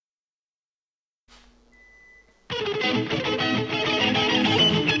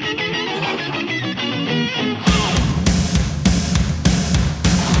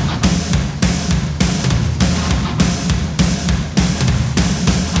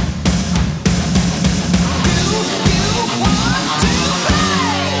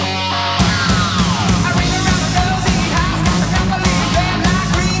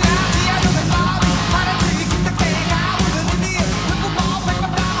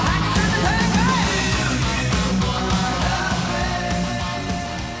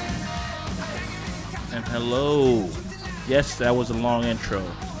Yes, that was a long intro,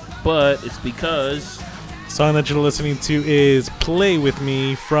 but it's because the song that you're listening to is Play With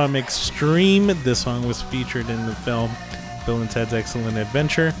Me from Extreme. This song was featured in the film Bill and Ted's Excellent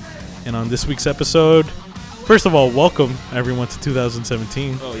Adventure. And on this week's episode, first of all, welcome everyone to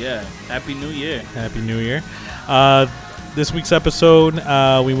 2017. Oh yeah, Happy New Year. Happy New Year. This week's episode,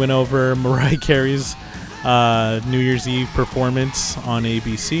 we went over Mariah Carey's New Year's Eve performance on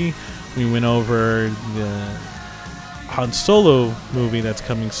ABC. We went over the Han Solo movie that's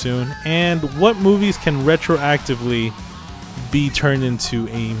coming soon, and what movies can retroactively be turned into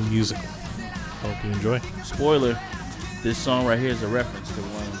a musical. Hope you enjoy. Spoiler, this song right here is a reference to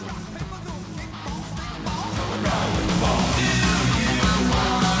one of them.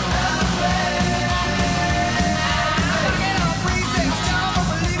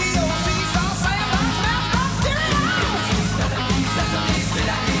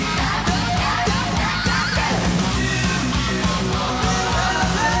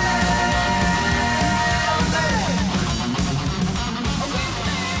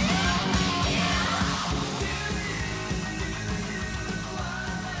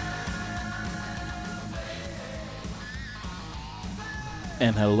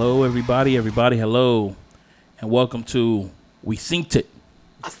 And hello, everybody, hello. And welcome to We Synced It.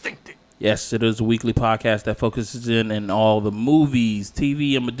 I synced it. Yes, it is a weekly podcast that focuses in all the movies,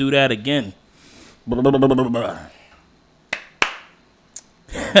 TV. I'm going to do that again.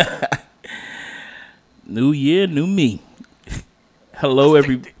 New year, new me. Hello,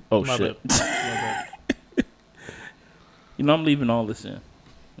 everybody. Oh, My shit. bad. You know, I'm leaving all this in.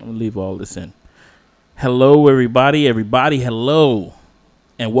 I'm going to leave all this in. Hello, everybody, hello.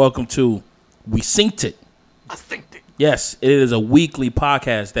 And welcome to We Synced It. I synced it. Yes, it is a weekly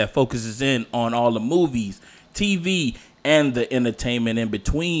podcast that focuses in on all the movies, TV, and the entertainment in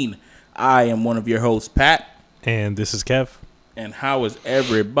between. I am one of your hosts, Pat. And this is Kev. And how is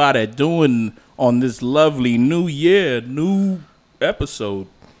everybody doing on this lovely new year, new episode?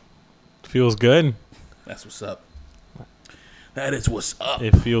 Feels good. That's what's up. That is what's up.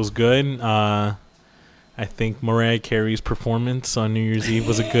 It feels good. I think Mariah Carey's performance on New Year's Eve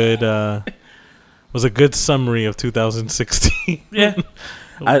was a good summary of 2016. Yeah,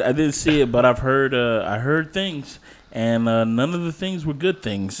 I didn't see it, but I heard things, and none of the things were good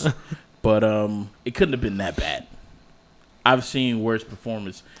things. But it couldn't have been that bad. I've seen worse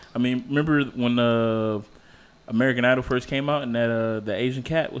performance. I mean, remember when American Idol first came out, and that the Asian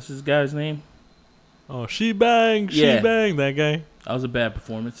cat, what's this guy's name? Oh, she bang, that guy. That was a bad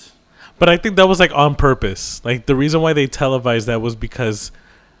performance. But I think that was like on purpose. Like the reason why they televised that was because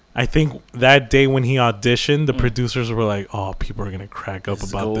I think that day when he auditioned, the producers were like, "Oh, people are gonna crack up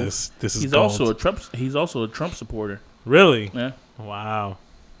about gold. this. This is He's gold." He's also a Trump supporter. Really? Yeah. Wow.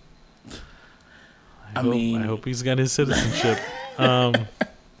 I mean, hope he's got his citizenship.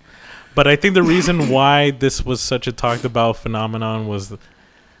 But I think the reason why this was such a talked about phenomenon was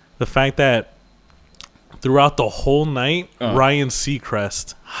the fact that throughout the whole night, Ryan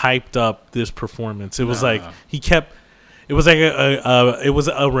Seacrest hyped up this performance. It was like he kept. It was like it was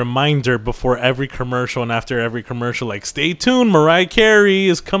a reminder before every commercial and after every commercial, like, stay tuned, Mariah Carey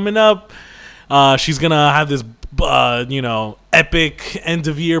is coming up. She's gonna have this, epic end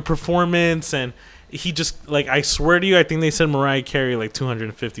of year performance, and he just, like, I swear to you, I think they said Mariah Carey like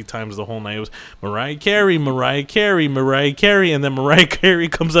 250 times the whole night. It was Mariah Carey, Mariah Carey, Mariah Carey, and then Mariah Carey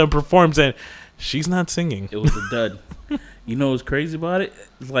comes out and performs, and she's not singing. It was a dud. You know what's crazy about it?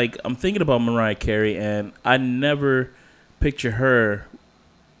 It's like, I'm thinking about Mariah Carey, and I never picture her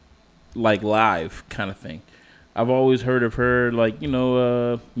like live kind of thing. I've always heard of her like,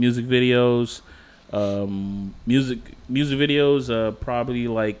 music videos, probably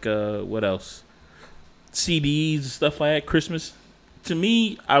like what else? CDs, stuff like that, Christmas. To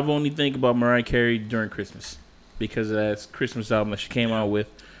me, I've only think about Mariah Carey during Christmas because of that Christmas album that she came out with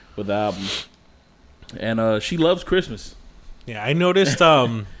the album. And she loves Christmas. Yeah, I noticed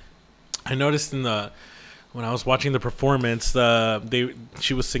in the when I was watching the performance,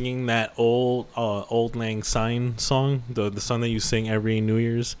 she was singing that old Lang Syne song, the song that you sing every New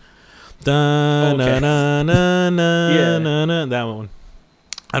Year's. Da, Okay. na, na, na, Yeah. na, na, that one.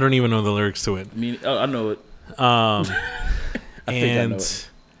 I don't even know the lyrics to it. I mean, I know it. Um, I think I know and it.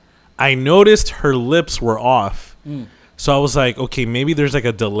 I noticed her lips were off. Mm. So I was like, okay, maybe there's like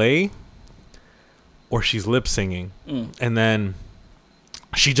a delay or she's lip singing. Mm. And then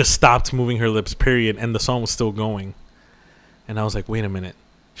she just stopped moving her lips, period. And the song was still going. And I was like, wait a minute.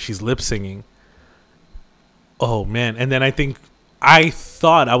 She's lip singing. Oh, man. And then I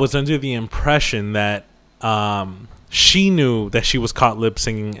thought I was under the impression that she knew that she was caught lip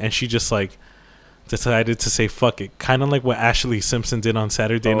singing and she just like decided to say fuck it. Kind of like what Ashley Simpson did on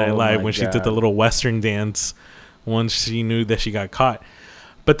Saturday Night Live my when she did God. the little Western dance once she knew that she got caught.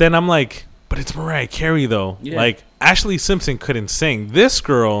 But then I'm like, but it's Mariah Carey though. Yeah. Like Ashley Simpson couldn't sing. This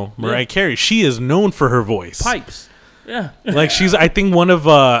girl, Mariah Carey, she is known for her voice. Pipes. Yeah. Like she's, I think, one of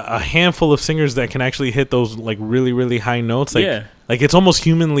a handful of singers that can actually hit those like really, really high notes. Like, Yeah. like it's almost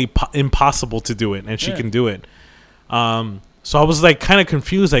humanly impossible to do it, and she Yeah. can do it. So I was like kind of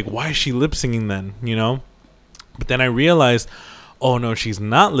confused, like why is she lip singing then? You know, but then I realized, oh no, she's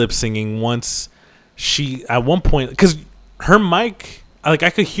not lip singing. Once she at one point, because her mic, like I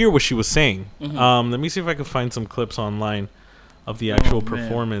could hear what she was saying. Mhm. Let me see if I can find some clips online of the actual man.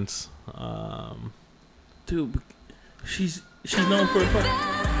 performance. Dude, she's known for her.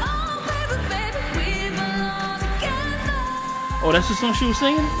 Oh, that's the song she was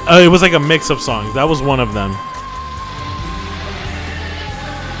singing? It was like a mix of songs. That was one of them.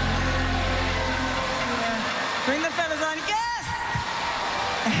 Bring the fellas on, yes!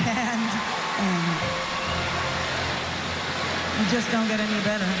 And you just don't get any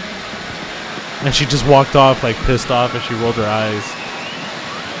better. And she just walked off like pissed off as she rolled her eyes.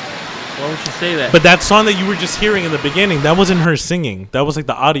 Why would she say that? But that song that you were just hearing in the beginning, that wasn't her singing. That was like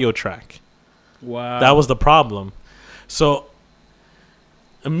the audio track. Wow. That was the problem. So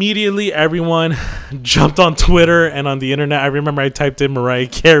immediately everyone jumped on Twitter and on the internet. I remember I typed in Mariah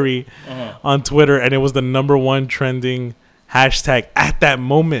Carey on Twitter and it was the #1 trending hashtag at that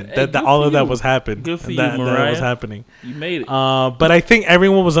moment Hey, that good all for of that you. was happening. Good for you, that Mariah. was happening. You made it. But I think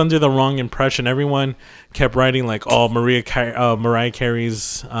everyone was under the wrong impression. Everyone kept writing like, "Oh, Mariah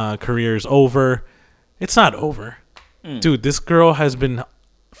Carey's career is over." It's not over, dude. This girl has been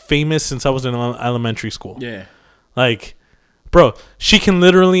famous since I was in elementary school. Yeah. Like, bro, she can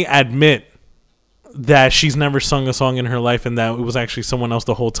literally admit that she's never sung a song in her life and that it was actually someone else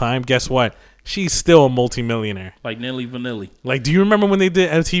the whole time. Guess what? She's still a multimillionaire. Like Nelly Vanilli. Like, do you remember when they did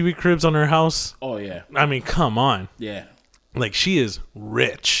MTV Cribs on her house? Oh, yeah. I mean, come on. Yeah. Like, she is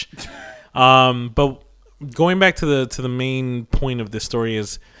rich. But going back to the main point of this story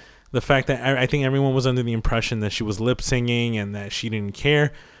is the fact that I think everyone was under the impression that she was lip singing and that she didn't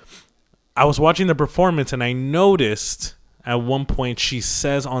care. I was watching the performance and I noticed at one point she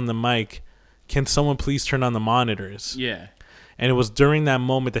says on the mic, "Can someone please turn on the monitors?" Yeah. And it was during that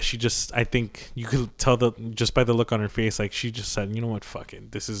moment that she just, I think you could tell just by the look on her face, like she just said, "You know what, fuck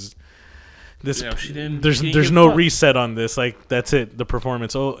it. This is this. Yeah, she didn't- there's she didn't there's give a no fuck. reset on this. Like that's it. The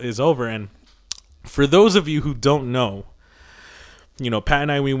performance is over." And for those of you who don't know, you know, Pat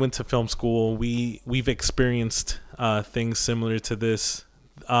and I, we went to film school. We've experienced things similar to this.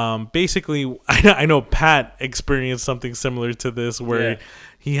 Basically, I know Pat experienced something similar to this where Yeah.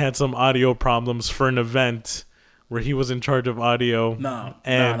 he had some audio problems for an event where he was in charge of audio. No.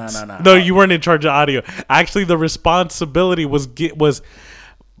 And No. No, you weren't in charge of audio. Actually, the responsibility was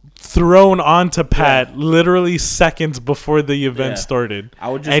thrown onto Pat literally seconds before the event Yeah. started. I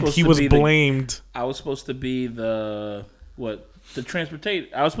was just and supposed he to was be blamed. I was supposed to be the transportation.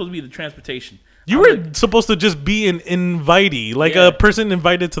 I was supposed to be the transportation. You I were was like- supposed to just be an invitee, like Yeah. a person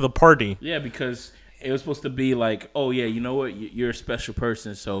invited to the party. Yeah, because it was supposed to be like, oh yeah, you know what? You're a special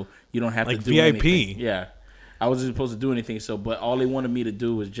person, so you don't have Like to do VIP. anything. Yeah, I wasn't supposed to do anything. So, but all they wanted me to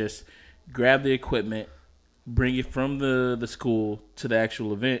do was just grab the equipment, bring it from the school to the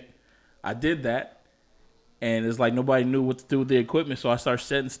actual event. I did that, and it's like nobody knew what to do with the equipment, so I started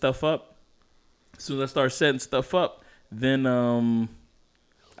setting stuff up. As soon as I started setting stuff up, then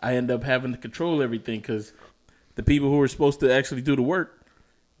I ended up having to control everything because the people who were supposed to actually do the work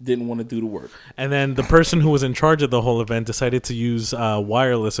didn't want to do the work. And then the person who was in charge of the whole event decided to use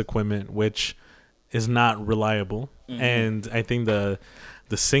wireless equipment, which is not reliable. Mm-hmm. And I think the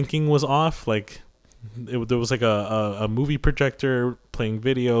syncing was off. Like there was like a movie projector playing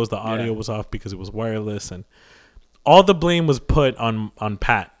videos. The audio Yeah. was off because it was wireless, and all the blame was put on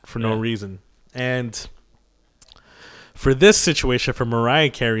Pat for no Yeah. reason. And for this situation, for Mariah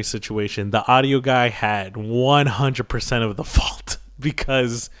Carey's situation, the audio guy had 100% of the fault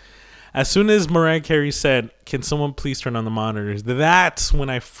because as soon as Mariah Carey said, "Can someone please turn on the monitors?" That's when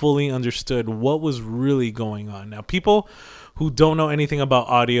I fully understood what was really going on. Now, people who don't know anything about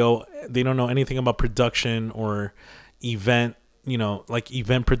audio, they don't know anything about production or event, like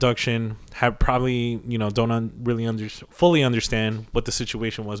event production, have probably, don't really fully understand what the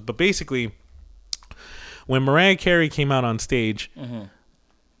situation was. But basically, when Mariah Carey came out on stage,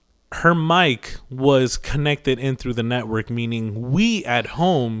 her mic was connected in through the network, meaning we at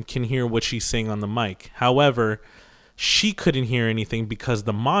home can hear what she's saying on the mic. However, she couldn't hear anything because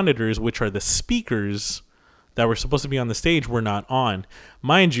the monitors, which are the speakers that were supposed to be on the stage, were not on.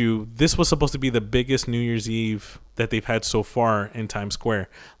 Mind you, this was supposed to be the biggest New Year's Eve that they've had so far in Times Square.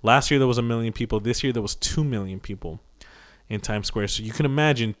 Last year there was 1 million people. This year there was 2 million people in Times Square. So you can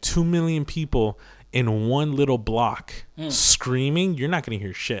imagine 2 million people in one little block screaming. You're not going to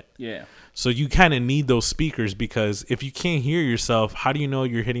hear shit. Yeah. So you kind of need those speakers, because if you can't hear yourself, how do you know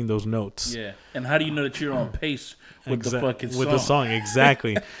you're hitting those notes? Yeah. And how do you know that you're on pace with the fucking song? With the song,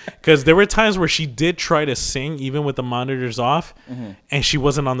 exactly. Because there were times where she did try to sing even with the monitors off, and she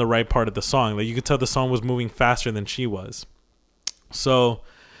wasn't on the right part of the song. Like, you could tell the song was moving faster than she was. So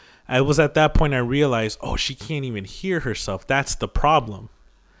I was at that point I realized, oh, she can't even hear herself. That's the problem.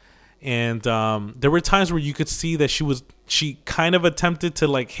 And there were times where you could see that she kind of attempted to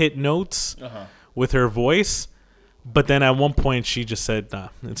like hit notes with her voice, but then at one point she just said, "Nah,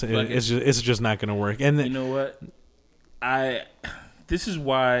 it's just not gonna work." And you know what? This is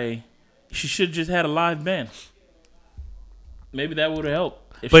why she should have just had a live band. Maybe that would have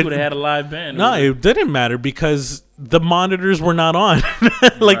helped if she would have had a live band. No, it didn't matter because the monitors were not on.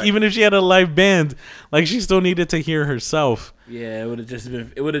 Like, right. Even if she had a live band, like, she still needed to hear herself. Yeah, it would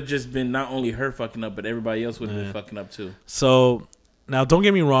have just been not only her fucking up, but everybody else would have been fucking up too. So now, don't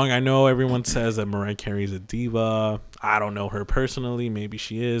get me wrong. I know everyone says that Mariah Carey's a diva. I don't know her personally. Maybe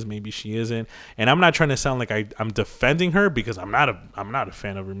she is. Maybe she isn't. And I'm not trying to sound like I'm defending her, because I'm not a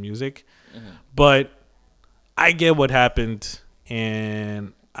fan of her music. But I get what happened,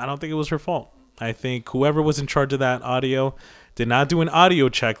 and I don't think it was her fault. I think whoever was in charge of that audio did not do an audio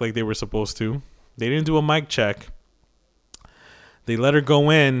check like they were supposed to. They didn't do a mic check. They let her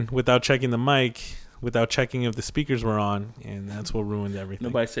go in without checking the mic, without checking if the speakers were on, and that's what ruined everything.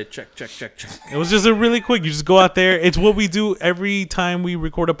 Nobody said check. It was just a really quick. You just go out there. It's what we do every time we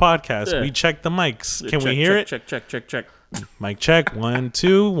record a podcast. Yeah. We check the mics. Can we hear it? Check. Mic check. 1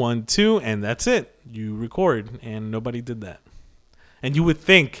 2 1 2, and that's it. You record, and nobody did that. And you would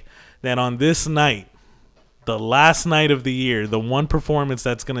think that on this night, the last night of the year, the one performance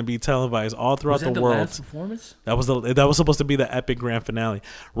that's going to be televised all throughout the world. Was that the last performance? That was supposed to be the epic grand finale.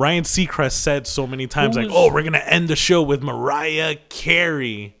 Ryan Seacrest said so many times, we're going to end the show with Mariah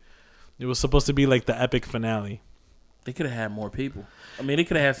Carey. It was supposed to be like the epic finale. They could have had more people. I mean, they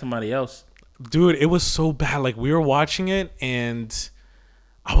could have had somebody else. Dude, it was so bad. Like, we were watching it, and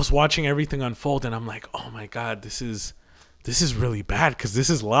I was watching everything unfold, and I'm like, oh my God, this is really bad, because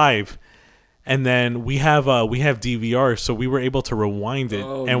this is live. And then we have DVR, so we were able to rewind it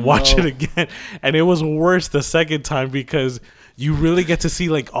and watch it again. And it was worse the second time, because you really get to see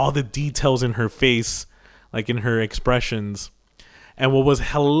like all the details in her face, like in her expressions. And what was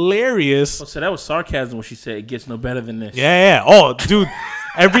hilarious... So that was sarcasm when she said it gets no better than this. Yeah. Oh, dude,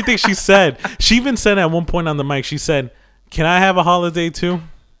 everything she said. She even said at one point on the mic, she said, "Can I have a holiday too?"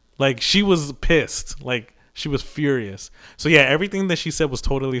 Like, she was pissed. Like, she was furious. So, yeah, everything that she said was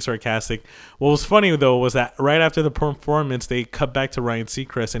totally sarcastic. What was funny, though, was that right after the performance, they cut back to Ryan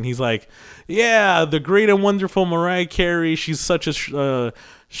Seacrest, and he's like, yeah, the great and wonderful Mariah Carey, she's such a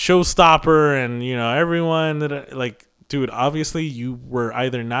showstopper, and, everyone that, like, dude, obviously you were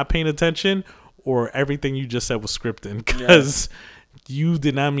either not paying attention or everything you just said was scripted, because you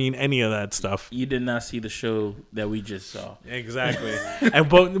did not mean any of that stuff. You did not see the show that we just saw. Exactly.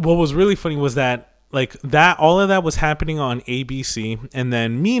 And what was really funny was that, like, that all of that was happening on ABC, and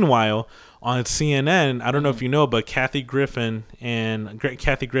then meanwhile on CNN, I don't know if you know, but Kathy Griffith and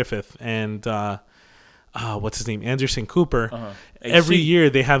what's his name, Anderson Cooper, every year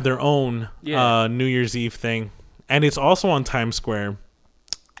they have their own New Year's Eve thing, and it's also on Times Square,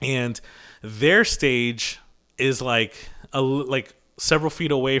 and their stage is like several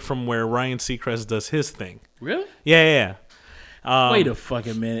feet away from where Ryan Seacrest does his thing. Really? Yeah. Wait a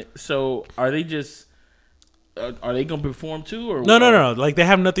fucking minute. So are they gonna perform too, or no? Like, they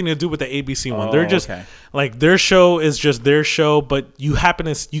have nothing to do with the ABC one. They're just like, their show is just their show, but you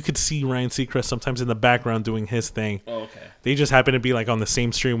could see Ryan Seacrest sometimes in the background doing his thing. Oh, okay. They just happen to be like on the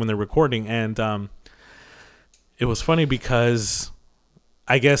same stream when they're recording, and it was funny because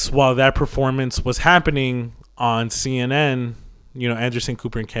I guess while that performance was happening on CNN, Anderson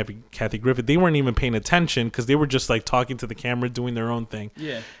Cooper and Kathy Griffin, they weren't even paying attention because they were just like talking to the camera, doing their own thing.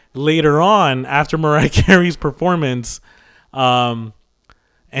 Yeah. Later on, after Mariah Carey's performance,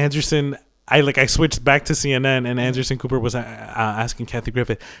 Anderson, I switched back to CNN, and Anderson Cooper was asking Kathy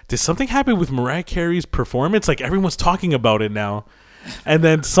Griffin, did something happen with Mariah Carey's performance? Like, everyone's talking about it now. And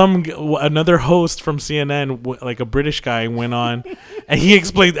then another host from CNN, like a British guy, went on, and he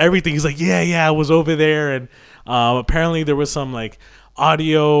explained everything. He's like, yeah, I was over there, and apparently there was some like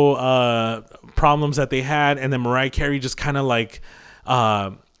audio problems that they had, and then Mariah Carey just kind of like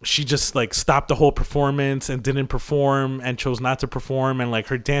she just like stopped the whole performance and didn't perform and chose not to perform, and like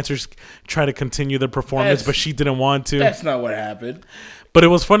her dancers tried to continue the performance, but she didn't want to. That's not what happened. But it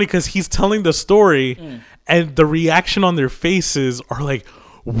was funny because he's telling the story, and the reaction on their faces are like,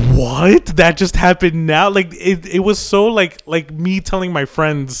 "What? That just happened now?" Like it was so like me telling my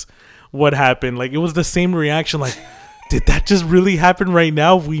friends what happened. Like it was the same reaction. Like, did that just really happen right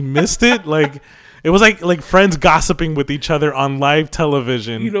now? We missed it. Like it was like friends gossiping with each other on live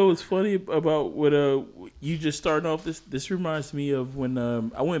television. You know what's funny about what you just starting off? This reminds me of when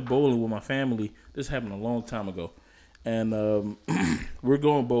I went bowling with my family. This happened a long time ago. And we're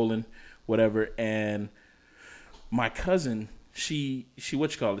going bowling, whatever. And my cousin, she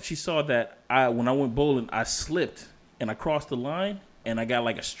she saw that when I went bowling, I slipped and I crossed the line and I got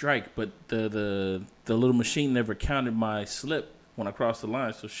like a strike, but the little machine never counted my slip when I crossed the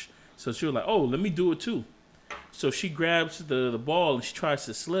line. So she was like, "Oh, let me do it too." So she grabs the ball and she tries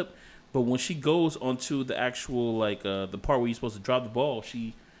to slip, but when she goes onto the actual like the part where you're supposed to drop the ball,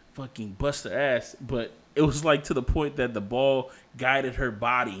 she fucking busts her ass, but it was like to the point that the ball guided her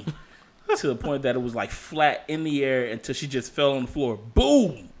body to the point that it was like flat in the air until she just fell on the floor.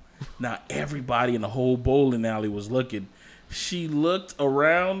 Boom! Now everybody in the whole bowling alley was looking. She looked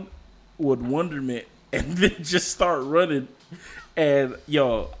around with wonderment and then just start running. And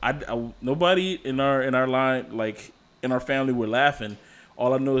yo, I nobody in our line, like in our family, were laughing.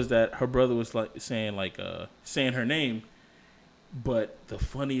 All I know is that her brother was like saying her name. But the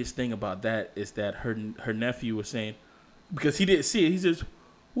funniest thing about that is that her nephew was saying, because he didn't see it, he says,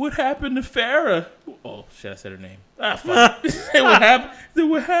 "What happened to Farrah?" Oh, shit, I said her name. Ah, fuck. What happened?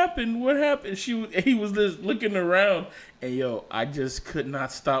 What happened? What happened? He was just looking around, and yo, I just could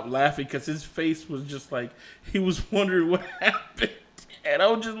not stop laughing because his face was just like, he was wondering what happened. And I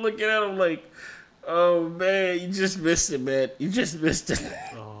was just looking at him like, oh, man, you just missed it, man. You just missed it.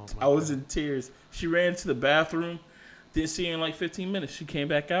 Oh, I was in tears. She ran to the bathroom. Didn't see her in like 15 minutes. She came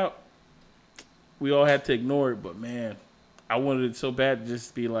back out. We all had to ignore it, but man, I wanted it so bad to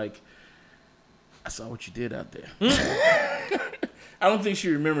just be like, I saw what you did out there. I don't think she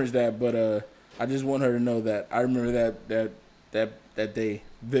remembers that, but I just want her to know that I remember that day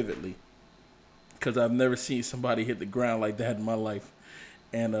vividly, because I've never seen somebody hit the ground like that in my life,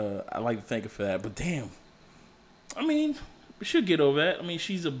 and I like to thank her for that. But damn, I mean, we should get over that. I mean,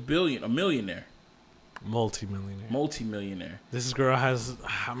 she's a millionaire. Multi-millionaire. This girl has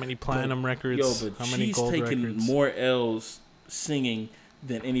how many platinum records? But how many she's gold taken records? more L's singing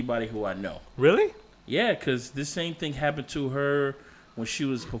than anybody who I know. Really? Yeah, because this same thing happened to her when she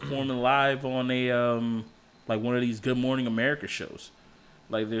was performing live on a like one of these Good Morning America shows.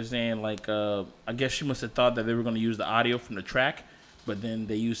 Like they're saying, like I guess she must have thought that they were going to use the audio from the track, but then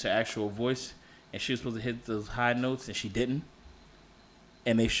they used her actual voice, and she was supposed to hit those high notes, and she didn't.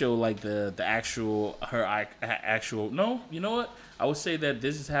 And they show like the actual no, you know what? I would say that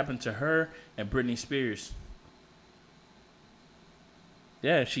this has happened to her and Britney Spears.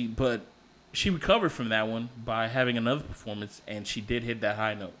 Yeah, but she recovered from that one by having another performance, and she did hit that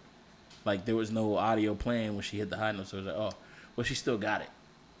high note. Like there was no audio playing when she hit the high note, so it was like, oh, well, she still got it.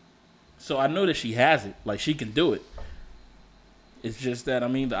 So I know that she has it, like she can do it. It's just that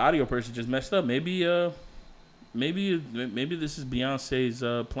the audio person just messed up. Maybe this is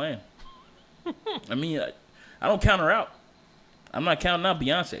Beyonce's plan. I don't count her out. I'm not counting out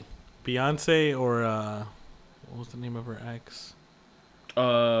Beyonce. Beyonce or what was the name of her ex?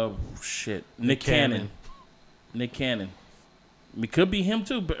 Nick Cannon. Nick Cannon. It could be him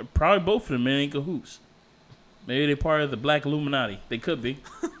too, but probably both of them in cahoots. Maybe they're part of the Black Illuminati. They could be.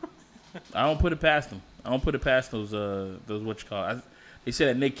 I don't put it past them. I don't put it past those what you call it. They said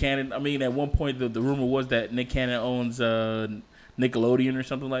that Nick Cannon, at one point the rumor was that Nick Cannon owns Nickelodeon or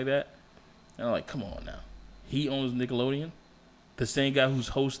something like that. And I'm like, come on now. He owns Nickelodeon? The same guy who's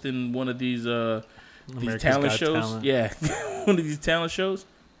hosting one of these talent shows? Talent. Yeah, one of these talent shows?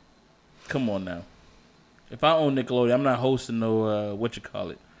 Come on now. If I own Nickelodeon, I'm not hosting no,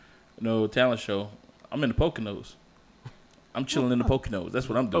 no talent show. I'm in the Poconos. I'm chilling in the Poconos. That's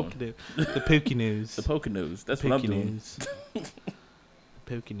what I'm doing. The Poconos. The Poconos. That's what I'm doing.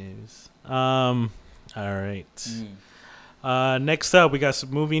 Poconos. All right. Next up, we got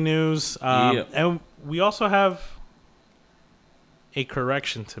some movie news. And we also have a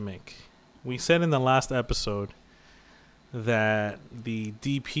correction to make. We said in the last episode that the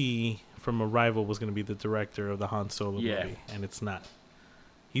DP from Arrival was going to be the director of the Han Solo movie, and it's not.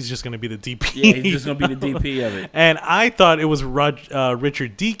 He's just going to be the DP. Yeah, he's just going to be the DP of it. And I thought it was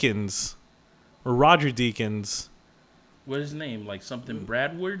Richard Deakins or Roger Deakins. What's his name? Like something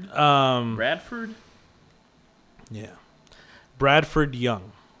Bradford? Bradford? Yeah. Bradford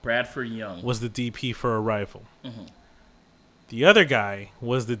Young. Bradford Young was the DP for Arrival. Mm-hmm. The other guy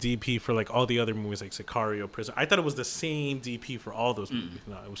was the DP for like all the other movies like Sicario, Prison. I thought it was the same DP for all those movies.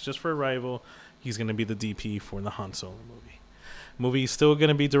 No, it was just for Arrival. He's going to be the DP for the Han Solo movie. Movie's still going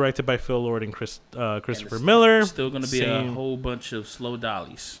to be directed by Phil Lord and Christopher Miller. Still going to be a whole bunch of slow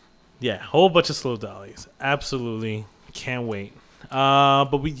dollies. Yeah, whole bunch of slow dollies. Absolutely. Can't wait.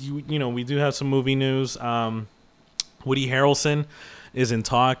 But we do have some movie news. Woody Harrelson is in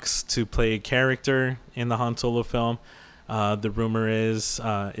talks to play a character in the Han Solo film. The rumor is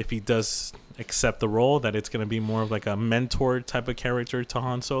if he does accept the role, that it's going to be more of like a mentor type of character to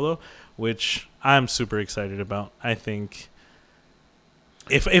Han Solo, which I'm super excited about. I think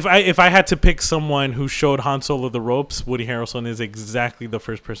if I had to pick someone who showed Han Solo the ropes, Woody Harrelson is exactly the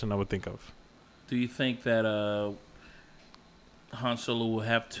first person I would think of. Do you think that Han Solo will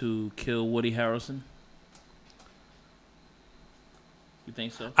have to kill Woody Harrelson? You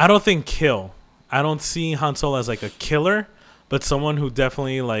think so? I don't think kill. I don't see Han Solo as like a killer, but someone who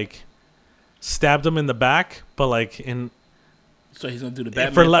definitely like stabbed him in the back, but like in. So he's gonna do the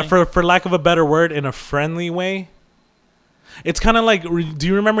Batman thing? For lack of a better word, in a friendly way. It's kind of like, do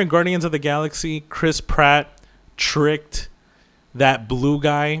you remember in Guardians of the Galaxy, Chris Pratt tricked that blue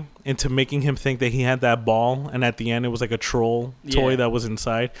guy into making him think that he had that ball, and at the end it was like a troll toy that was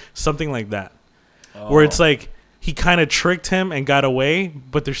inside, something like that, where it's like he kind of tricked him and got away,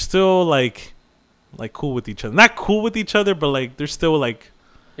 but they're still like cool with each other. Not cool with each other, but like they're still like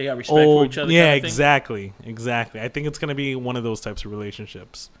they got respect for each other. Yeah, exactly. I think it's gonna be one of those types of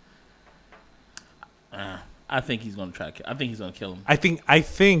relationships. I think he's gonna try. I think he's gonna kill him. I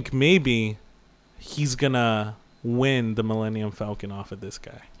think maybe he's gonna win the Millennium Falcon off of this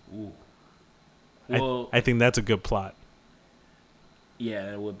guy. Ooh. Well, I think that's a good plot.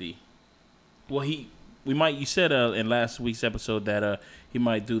 Yeah, it would be. Well, you said in last week's episode that he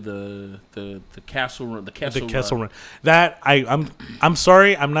might do the castle run. The castle run. That I'm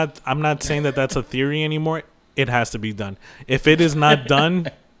sorry. I'm not saying that that's a theory anymore. It has to be done. If it is not done,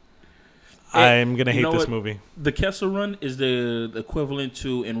 I'm gonna hate this movie. The Kessel Run is the equivalent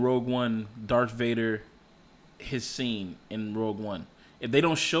to in Rogue One, Darth Vader, his scene in Rogue One. If they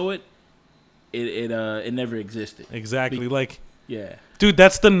don't show it, it never existed. Exactly. Yeah, dude,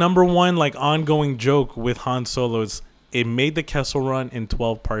 that's the number one like ongoing joke with Han Solo. Is it made the Kessel Run in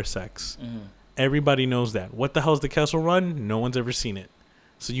 12 parsecs? Mm-hmm. Everybody knows that. What the hell is the Kessel Run? No one's ever seen it,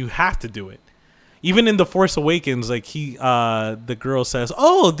 so you have to do it. Even in The Force Awakens, like the girl says,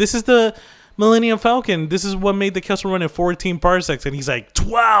 "Oh, this is the Millennium Falcon. This is what made the Kessel Run in 14 parsecs," and he's like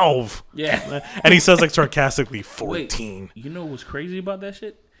 12. Yeah, and he says like sarcastically 14. Wait, you know what's crazy about that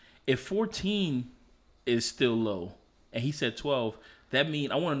shit? If 14 is still low, and he said 12, that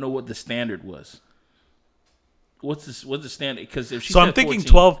means I want to know what the standard was. What's the standard? Because if she I'm thinking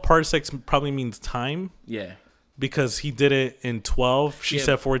 14, 12 parsecs probably means time. Yeah. Because he did it in 12. She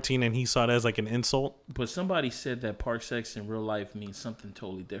said 14, and he saw it as like an insult. But somebody said that parsecs in real life means something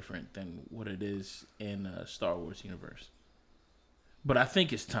totally different than what it is in Star Wars universe. But I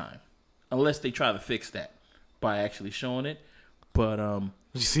think it's time, unless they try to fix that by actually showing it. But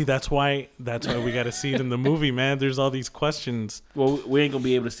you see, that's why we got to see it in the movie, man. There's all these questions. Well, we ain't gonna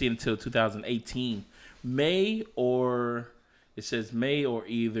be able to see it until 2018, It says May or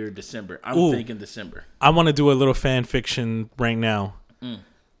either December. I'm thinking December. I want to do a little fan fiction right now.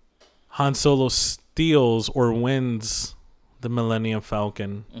 Han Solo steals or wins the Millennium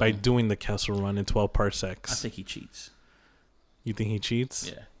Falcon by doing the Kessel Run in 12 parsecs. I think he cheats. You think he cheats?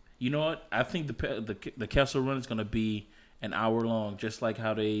 Yeah. You know what? I think the Kessel Run is going to be an hour long, just like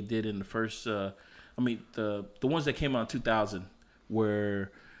how they did in the first. The ones that came out in 2000,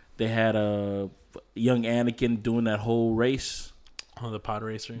 where they had a young Anakin doing that whole race. Oh, the pod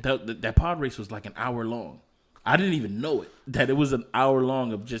racer. That pod race was like an hour long. I didn't even know it, that it was an hour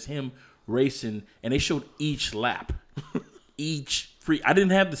long of just him racing, and they showed each lap. I didn't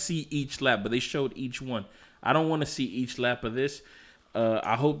have to see each lap, but they showed each one. I don't want to see each lap of this.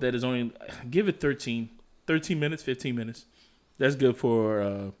 I hope that is only, give it 13 minutes, 15 minutes. That's good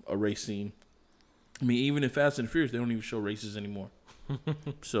for a race scene. I mean, even in Fast and Furious, they don't even show races anymore.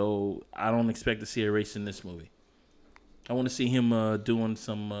 So I don't expect to see a race in this movie. I want to see him doing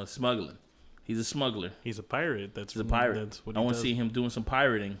some smuggling. He's a smuggler. He's a pirate. He's a pirate. That's what I want to see him doing some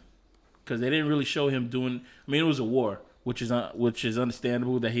pirating, because they didn't really show him doing. I mean, it was a war, which is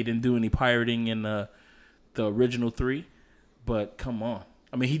understandable that he didn't do any pirating in the original 3. But come on,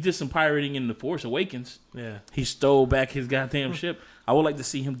 I mean, he did some pirating in The Force Awakens. Yeah. He stole back his goddamn ship. I would like to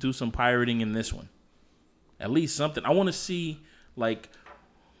see him do some pirating in this one. At least something. I want to see, like,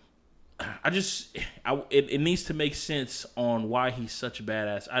 it needs to make sense on why he's such a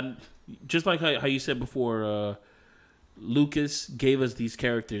badass. Just like how you said before, Lucas gave us these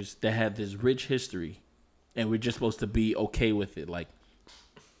characters that had this rich history, and we're just supposed to be okay with it. Like,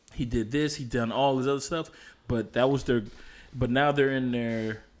 he did this, he done all this other stuff, but that was their. But now they're in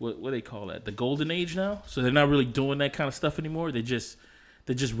their what do they call that? The golden age now. So they're not really doing that kind of stuff anymore. They're just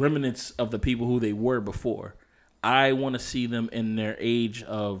remnants of the people who they were before. I want to see them in their age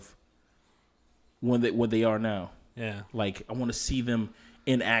of what they are now. Yeah. Like, I want to see them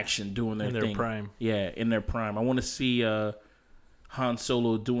in action doing their thing. In their prime. Yeah, in their prime. I want to see Han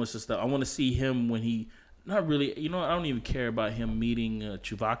Solo doing some stuff. I want to see him when he not really. I don't even care about him meeting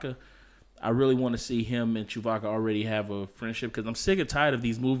Chewbacca. I really want to see him and Chewbacca already have a friendship, because I'm sick and tired of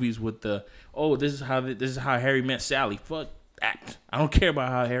these movies with the this is how Harry met Sally. Fuck that. I don't care about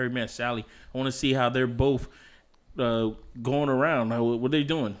how Harry met Sally. I want to see how they're both going around. What are they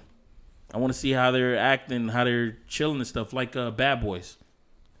doing? I want to see how they're acting, how they're chilling and stuff, like Bad Boys.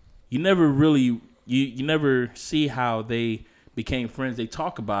 You never really you never see how they became friends. They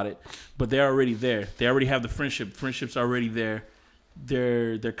talk about it, but they're already there. They already have the friendship. Friendship's already there.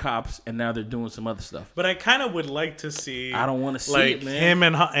 They're cops, and now they're doing some other stuff. But I kind of would like to see. I don't want to see like it, man. him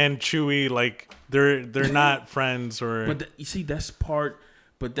and Chewie, like they're not friends, or But you see, that's part.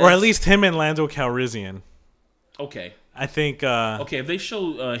 But or at least him and Lando Calrissian. Okay. I think. Okay, if they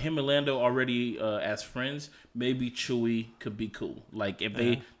show him and Lando already as friends, maybe Chewie could be cool. Like, if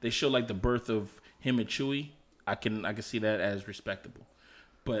they show like the birth of him and Chewie, I can see that as respectable.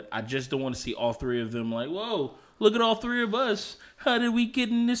 But I just don't want to see all three of them like, whoa, look at all three of us. How did we get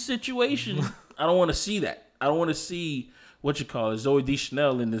in this situation? I don't want to see that. I don't want to see Zoe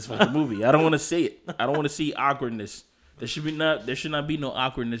Deschanel in this fucking movie. I don't want to see it. I don't want to see awkwardness. There should not be no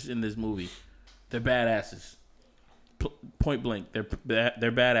awkwardness in this movie. They're badasses. Point blank, they're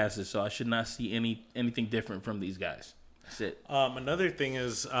badasses. So I should not see anything different from these guys. That's it. Another thing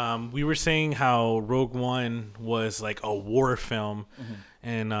is, we were saying how Rogue One was like a war film,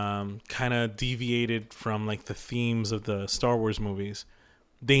 and kind of deviated from like the themes of the Star Wars movies.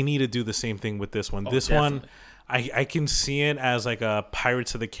 They need to do the same thing with this one. This definitely. one, I can see it as like a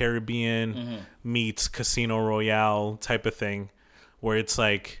Pirates of the Caribbean meets Casino Royale type of thing, where it's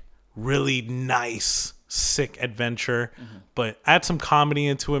like really nice, sick adventure, but add some comedy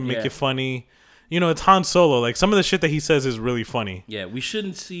into it, make it funny. It's Han Solo. Like, some of the shit that he says is really funny. Yeah, we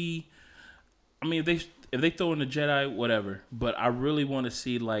shouldn't see. I mean, if they throw in the Jedi, whatever. But I really want to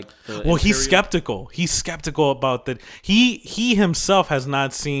see like the. Well, he's skeptical. He's skeptical about that. He himself has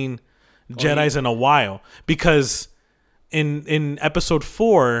not seen Jedis in a while, because in Episode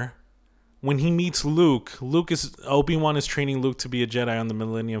 4, when he meets Luke, Obi-Wan is training Luke to be a Jedi on the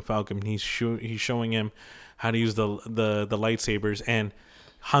Millennium Falcon. He's showing him how to use the lightsabers, and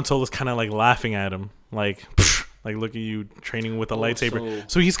Han Solo's kind of like laughing at him, like look at you training with a lightsaber.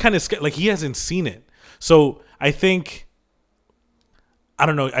 So he's kind of scared, like he hasn't seen it. So I think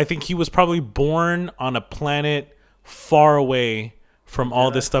he was probably born on a planet far away from all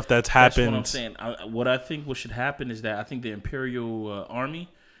this stuff that's happened. That's what I'm saying. What I think what should happen is that I think the Imperial Army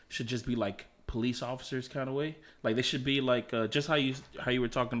should just be like police officers kind of way. Like, they should be like just how you were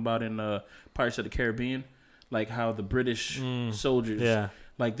talking about in Pirates of the Caribbean, like how the British soldiers,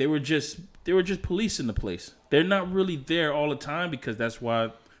 like they were just policing the place. They're not really there all the time, because that's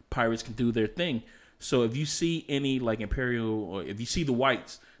why pirates can do their thing. So if you see any like Imperial, or if you see the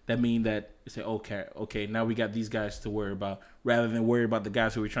whites, that mean that you say, okay, now we got these guys to worry about, rather than worry about the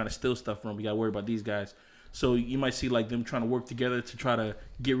guys who we're trying to steal stuff from. We got to worry about these guys. So you might see like them trying to work together to try to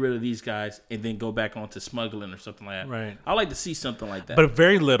get rid of these guys, and then go back onto smuggling or something like that. Right. I like to see something like that. But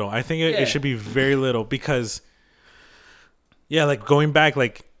very little. I think it should be very little, because, like going back,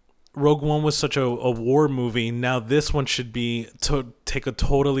 like Rogue One was such a war movie. Now this one should be to take a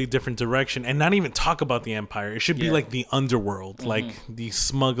totally different direction, and not even talk about the Empire. It should be like the underworld, like the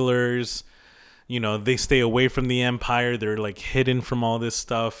smugglers. They stay away from the Empire. They're like hidden from all this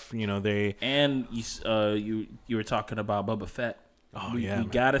stuff. They and you were talking about Boba Fett. Oh, we man.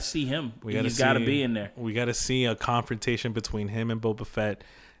 gotta see him. He's gotta be in there. We gotta see a confrontation between him and Boba Fett.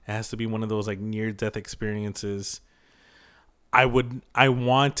 It has to be one of those like near death experiences. I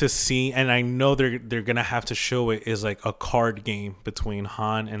want to see, and I know they're gonna have to show it, is like a card game between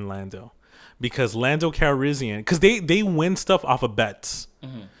Han and Lando, because Lando Calrissian, because they win stuff off of bets.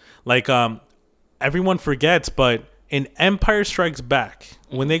 Like everyone forgets, but in Empire Strikes Back,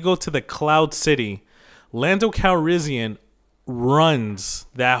 when they go to the Cloud City, Lando Calrissian runs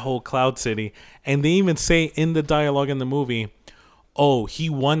that whole Cloud City, and they even say in the dialogue in the movie, "Oh, he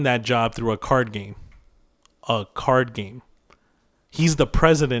won that job through a card game." A card game. He's the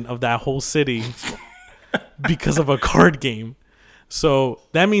president of that whole city because of a card game. So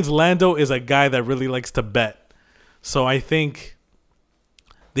that means Lando is a guy that really likes to bet. So I think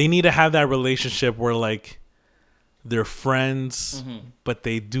they need to have that relationship where like they're friends, but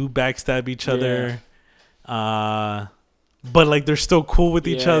they do backstab each other. But like they're still cool with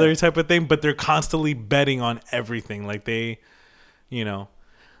each other type of thing, but they're constantly betting on everything. Like they, you know.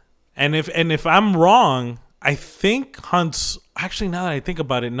 And if I'm wrong, I think Han's actually, now that I think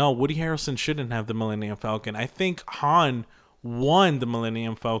about it, no, Woody Harrelson shouldn't have the Millennium Falcon. I think Han won the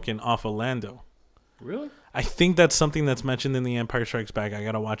Millennium Falcon off of Lando. Really? I think that's something that's mentioned in The Empire Strikes Back. I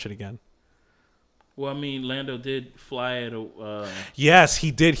gotta watch it again. Well, I mean, Lando did fly at a. Yes,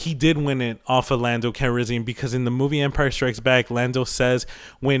 he did. He did win it off of Lando Calrissian, because in the movie Empire Strikes Back, Lando says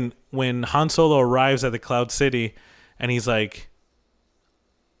when Han Solo arrives at the Cloud City, and he's like,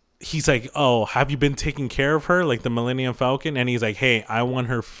 "Oh, have you been taking care of her, like the Millennium Falcon?" And he's like, "Hey, I won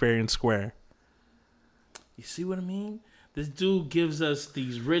her fair and square." You see what I mean? This dude gives us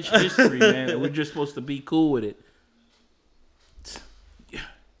these rich history, man, and we're just supposed to be cool with it.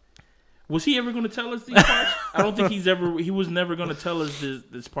 Was he ever going to tell us these parts? I don't think he was never going to tell us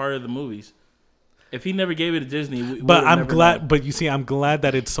this part of the movies. If he never gave it to Disney, but I'm glad. But you see, I'm glad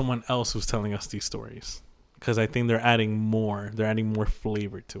that it's someone else who's telling us these stories, because I think they're adding more. They're adding more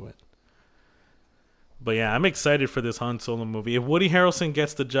flavor to it. But yeah, I'm excited for this Han Solo movie. If Woody Harrelson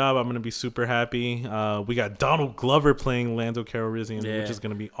gets the job, I'm gonna be super happy. We got Donald Glover playing Lando Calrissian, which is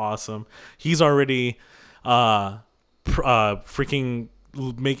gonna be awesome. He's already freaking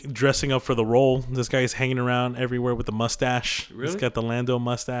dressing up for the role. This guy's hanging around everywhere with the mustache. Really? He's got the Lando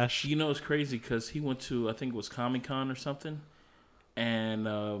mustache. You know, it's crazy because he went to, I think it was Comic-Con or something, and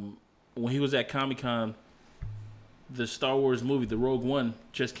when he was at Comic-Con, the Star Wars movie, the Rogue One,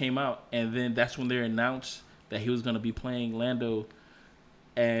 just came out, and then that's when they announced that he was going to be playing Lando,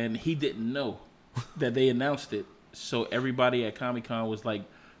 and he didn't know that they announced it. So everybody at Comic-Con was like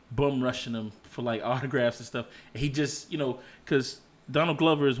bum rushing him for like autographs and stuff. And he just, because Donald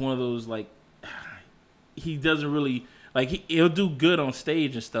Glover is one of those, like, he doesn't really, like, he'll do good on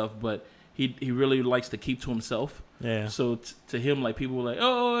stage and stuff, but he really likes to keep to himself. Yeah. So to him, like, people were like,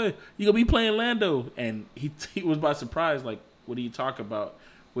 "Oh, you gonna be playing Lando?" And he was by surprise, like, "What do you talk about?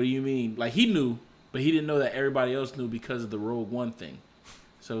 What do you mean?" Like, he knew, but he didn't know that everybody else knew because of the Rogue One thing.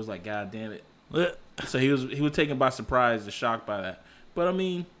 So it was like, God damn it. So he was taken by surprise and shocked by that. But I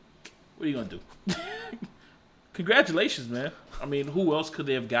mean, what are you gonna do? Congratulations, man. I mean, who else could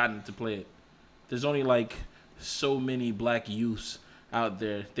they have gotten to play it? There's only like so many black youths out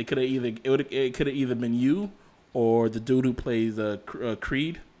there. They could have it could have either been you or the dude who plays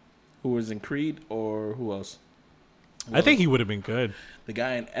Creed, who was in Creed, or who else? I think he would have been good. The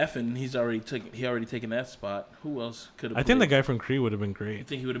guy in Effin, he's already taken that spot. Who else could have? I think the guy from Creed would have been great. You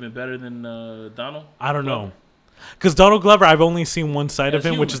think he would have been better than Donald? I don't know, because Donald Glover, I've only seen one side of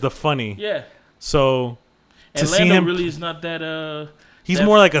him, which is the funny. Yeah. So and to Lando see him, really is not that. He's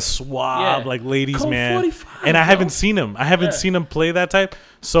more like a suave, like ladies Code man. 45, and I haven't seen him. I haven't seen him play that type,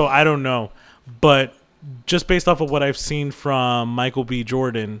 so I don't know. But just based off of what I've seen from Michael B.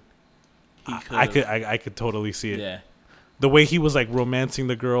 Jordan, I could totally see it. Yeah. The way he was like romancing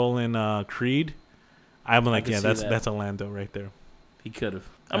the girl in Creed, I'm like, yeah, that's a Lando right there. He could have.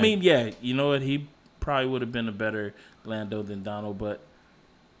 I mean, yeah, you know what? He probably would have been a better Lando than Donald, but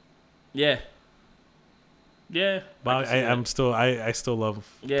yeah. Yeah, but I still love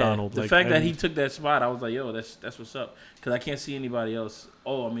Donald. The fact that he took that spot, I was like, yo, that's what's up. Because I can't see anybody else.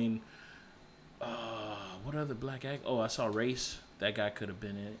 Oh, I mean, what other black act? Oh, I saw Race. That guy could have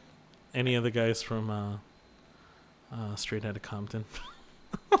been in it. Any other guys from Straight Outta Compton?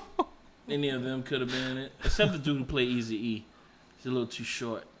 Any of them could have been in it, except the dude who played Eazy-E. He's a little too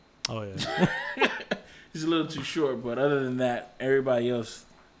short. Oh yeah, he's a little too short. But other than that, everybody else,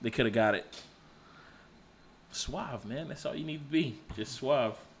 they could have got it. Suave, man. That's all you need to be. Just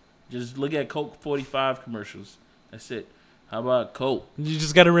suave. Just look at Coke 45 commercials. That's it. How about Coke? You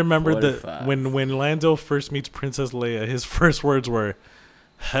just got to remember 45. that when Lando first meets Princess Leia, his first words were,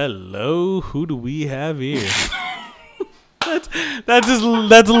 "Hello, who do we have here?" that's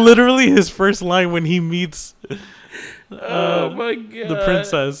literally his first line when he meets Oh my god. The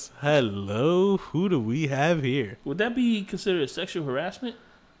princess. Hello, who do we have here? Would that be considered sexual harassment?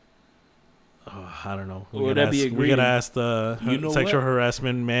 Oh, I don't know. Would that be we agreeing? gotta ask the You know sexual what?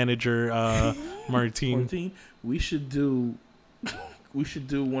 harassment manager, Martine. Martine, we should do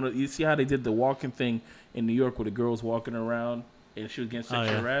one of. You see how they did the walking thing in New York, where the girl was walking around and she was getting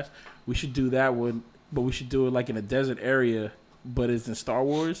sexually harassed. We should do that one, but we should do it like in a desert area, but it's in Star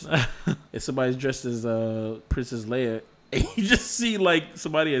Wars. If somebody's dressed as Princess Leia, and you just see like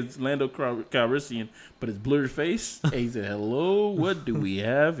somebody as Lando Calrissian, but it's blurred face, and he said, "Hello, what do we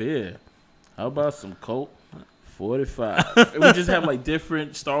have here? How about some Colt 45?" And we just have like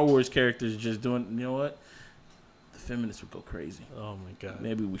different Star Wars characters just doing. You know what? The feminists would go crazy. Oh my god.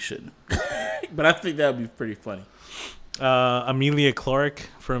 Maybe we shouldn't, but I think that would be pretty funny. Amelia Clark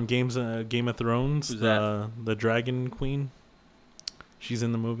from Game of Thrones, Who's that? the Dragon Queen. She's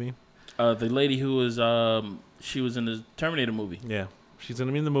in the movie. The lady who was she was in the Terminator movie. Yeah, she's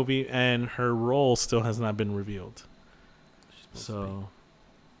gonna be in the movie, and her role still has not been revealed. So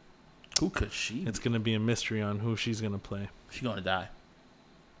Who could she? it's gonna be a mystery on who she's gonna play. She's gonna die.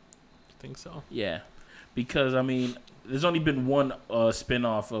 I think so. Yeah, because I mean, there's only been one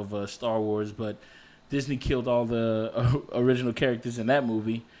spin-off of Star Wars, but Disney killed all the original characters in that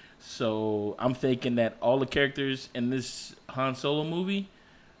movie. So I'm thinking that all the characters in this Han Solo movie,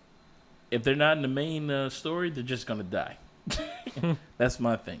 if they're not in the main story, they're just gonna die. That's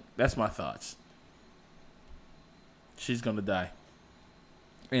my thing. That's my thoughts. She's gonna die,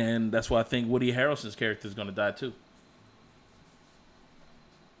 and that's why I think Woody Harrelson's character is gonna die too.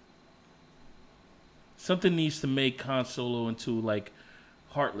 Something needs to make Han Solo into like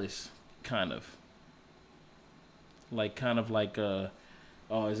heartless, kind of like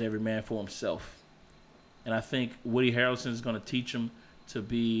oh, is every man for himself. And I think Woody Harrelson is going to teach him to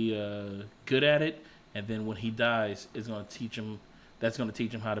be good at it, and then when he dies, is going to teach him. That's going to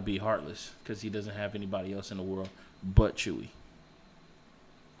teach him how to be heartless, because he doesn't have anybody else in the world but Chewie.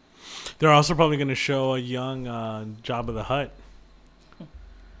 They're also probably gonna show a young Jabba the Hutt.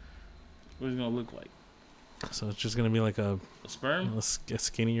 What is it going to look like? So it's just gonna be like a sperm? a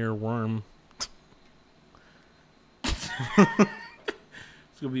skinnier worm. It's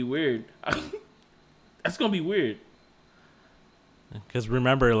going to be weird. That's going to be weird. Because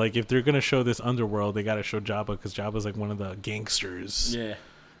remember, like, if they're gonna show this underworld, they gotta show Jabba, because Jabba's like one of the gangsters Yeah.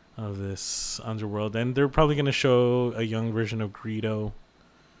 of this underworld, and they're probably gonna show a young version of Greedo.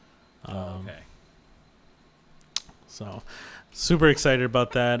 Okay. So, super excited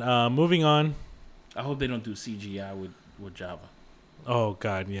about that. Moving on. I hope they don't do CGI with Jabba. Oh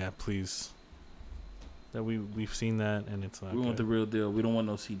God, yeah, please. That we've seen that, and it's not. We want the good. real deal. We don't want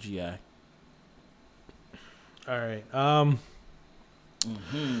no CGI. All right.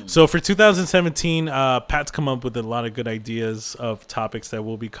 So for 2017, Pat's come up with a lot of good ideas of topics that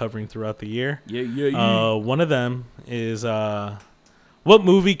we'll be covering throughout the year. Yeah. One of them is what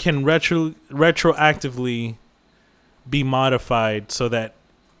movie can retroactively be modified so that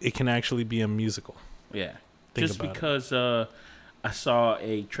it can actually be a musical? Yeah. Think Just about because I saw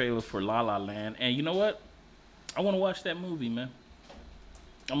a trailer for La La Land, and you know what? I want to watch that movie, man.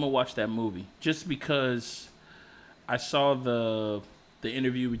 I'm going to watch that movie. Just because I saw the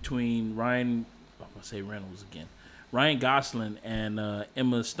interview between Ryan Gosling and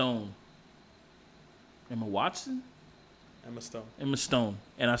Emma Stone. Emma Watson? Emma Stone.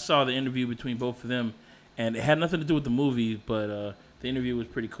 And I saw the interview between both of them, and it had nothing to do with the movie, but the interview was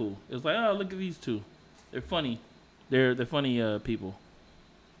pretty cool. It was like, oh, look at these two. They're funny. They're funny people.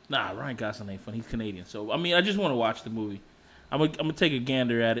 Nah, Ryan Gosling ain't funny. He's Canadian. So, I mean, I just want to watch the movie. I'm gonna take a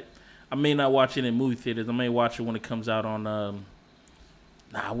gander at it. I may not watch it in movie theaters. I may watch it when it comes out on.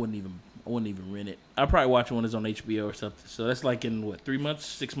 I wouldn't even rent it. I'll probably watch it when it's on HBO or something. So that's like in what, 3 months,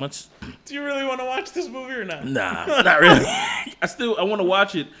 6 months. Do you really want to watch this movie or not? Nah, not really. I want to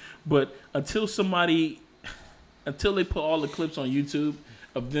watch it, but until they put all the clips on YouTube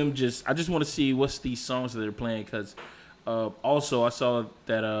of them I just want to see what's these songs that they're playing, because also I saw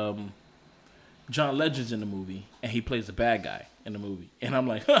that John Legend's in the movie and he plays the bad guy in the movie, and I'm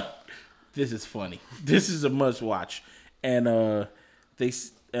like, this is funny. This is a must watch. And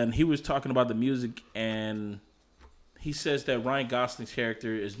he was talking about the music, and he says that Ryan Gosling's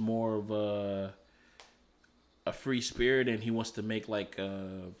character is more of a free spirit, and he wants to make like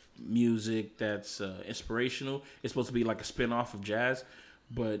music that's inspirational. It's supposed to be like a spin-off of jazz,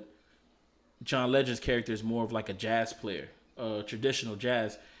 but John Legend's character is more of like a jazz player, traditional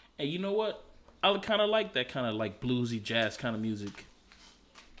jazz. And you know what? I kind of like that kind of like bluesy jazz kind of music.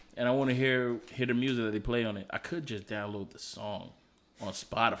 And I want to hear the music that they play on it. I could just download the song on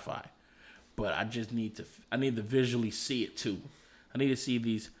Spotify, but I need to visually see it too. I need to see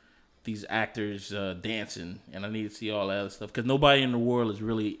these actors dancing, and I need to see all that other stuff because nobody in the world is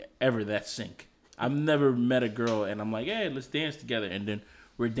really ever that sync. I've never met a girl and I'm like, hey, let's dance together, and then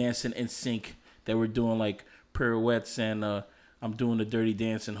we're dancing in sync. That we're doing like pirouettes and I'm doing the dirty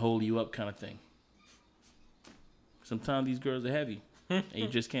dance and hold you up kind of thing. Sometimes these girls are heavy, and you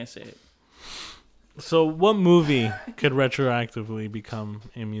just can't say it. So, what movie could retroactively become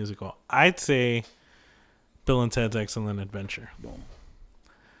a musical? I'd say Bill and Ted's Excellent Adventure. Boom.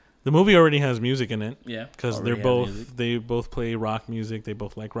 The movie already has music in it. Yeah, because already they both play rock music. They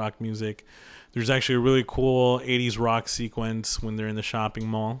both like rock music. There's actually a really cool 80s rock sequence when they're in the shopping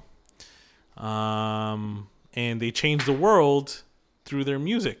mall. And they change the world through their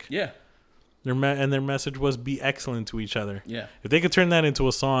music. Yeah. Their message was be excellent to each other. Yeah. If they could turn that into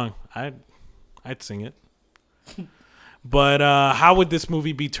a song, I'd sing it. But how would this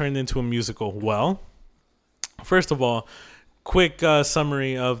movie be turned into a musical? Well, first of all, quick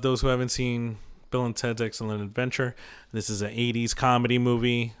summary of those who haven't seen Bill and Ted's Excellent Adventure. This is an 80s comedy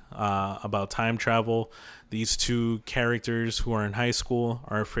movie about time travel. These two characters who are in high school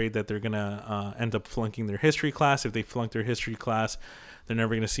are afraid that they're going to end up flunking their history class. If they flunk their history class, they're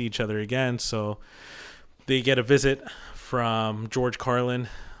never going to see each other again. So they get a visit from George Carlin.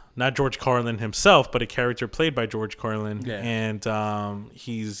 Not George Carlin himself, but a character played by George Carlin. Yeah. And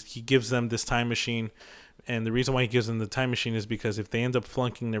he gives them this time machine. And the reason why he gives them the time machine is because if they end up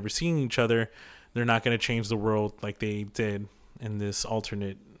flunking, never seeing each other, they're not going to change the world like they did in this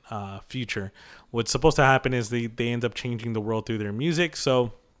alternate future. What's supposed to happen is they end up changing the world through their music.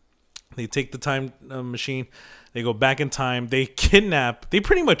 So they take the time machine, they go back in time, they kidnap, they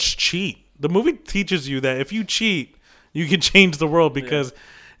pretty much cheat. The movie teaches you that if you cheat, you can change the world because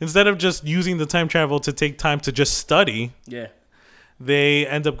instead of just using the time travel to take time to just study, they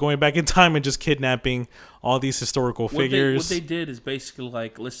end up going back in time and just kidnapping all these historical figures. What they did is basically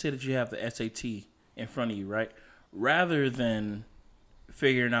like, let's say that you have the SAT in front of you, right? Rather than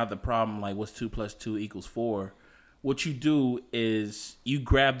figuring out the problem like what's 2 + 2 = 4, what you do is you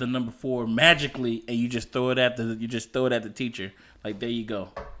grab the number 4 magically and you just throw it at the teacher. Like, there you go.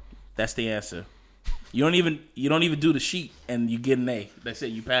 That's the answer. You don't even do the sheet and you get an A. That's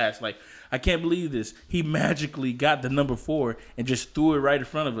it, you pass. Like, I can't believe this. He magically got the number 4 and just threw it right in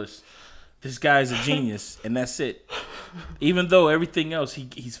front of us. This guy's a genius, and that's it. Even though everything else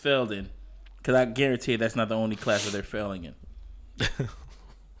he's failed in. Because I guarantee that's not the only class that they're failing in.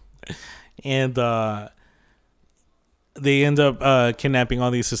 And they end up kidnapping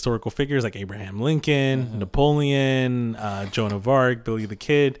all these historical figures like Abraham Lincoln, Napoleon, Joan of Arc, Billy the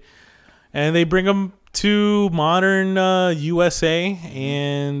Kid. And they bring them to modern USA,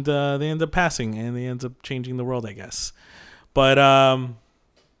 and they end up passing, and they end up changing the world, I guess. But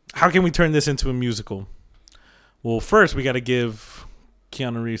how can we turn this into a musical? Well, first, we got to give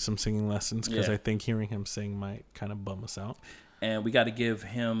Keanu Reeves some singing lessons, because I think hearing him sing might kind of bum us out. And we got to give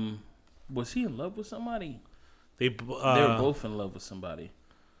him... Was he in love with somebody? They were both in love with somebody.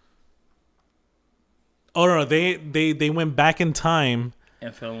 Oh, no, they went back in time...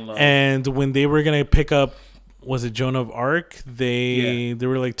 And fell in love. And when they were gonna pick up, was it Joan of Arc? They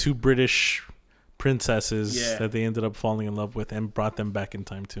were like 2 British princesses that they ended up falling in love with and brought them back in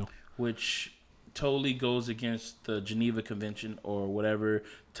time too. Which totally goes against the Geneva Convention or whatever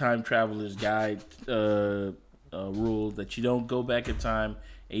time traveler's guide rule that you don't go back in time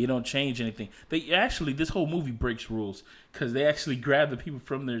and you don't change anything. This whole movie breaks rules because they actually grabbed the people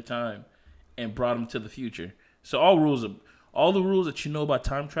from their time and brought them to the future. So all the rules that you know about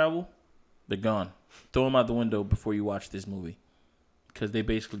time travel, they're gone. Throw them out the window before you watch this movie, because they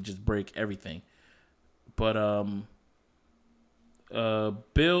basically just break everything. But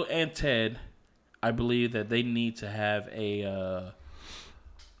Bill and Ted, I believe that they need to have a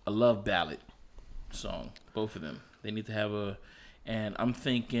love ballad song. Both of them. They need to have and I'm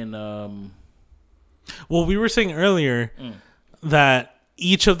thinking. Well, we were saying earlier that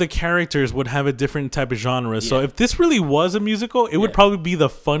each of the characters would have a different type of genre. So if this really was a musical, it would probably be the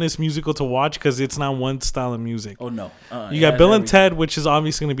funnest musical to watch because it's not one style of music. Oh, no. You got Bill and Ted, which is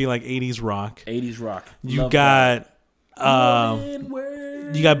obviously going to be like 80s rock. 80s rock. You got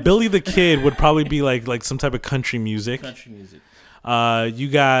Billy the Kid would probably be like some type of country music. You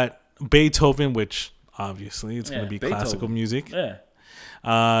got Beethoven, which obviously it's going to be classical music.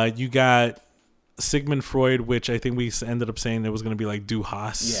 Yeah. You got Sigmund Freud, which I think we ended up saying it was going to be like Du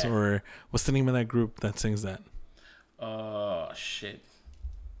Hast, or what's the name of that group that sings that? Oh, shit.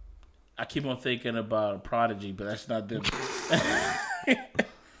 I keep on thinking about Prodigy, but that's not them.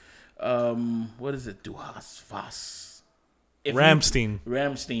 What is it? Du Hast, Fass.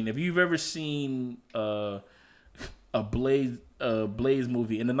 Ramstein. If you've ever seen a Blaze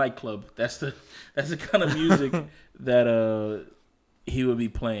movie in the nightclub, that's the kind of music that he would be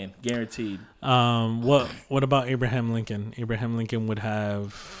playing, guaranteed. What about Abraham Lincoln? Abraham Lincoln would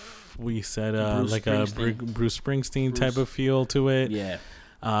have, we said, like a Bruce Springsteen type of feel to it. Yeah.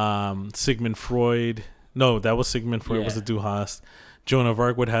 Sigmund Freud. No, that was Sigmund Freud. It was the Du Hast. Joan of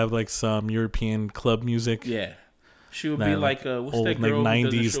Arc would have like some European club music. Yeah. She would be like what's old, that girl like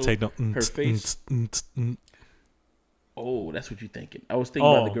who 90s techno. her face? Oh, that's what you're thinking. I was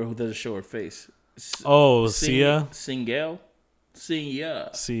thinking about the girl who doesn't show her face. Sia? Sia.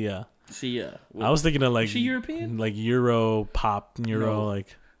 I was thinking of like, is she European? Like Euro pop, No.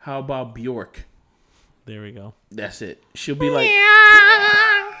 like. How about Bjork? There we go. That's it. She'll be like,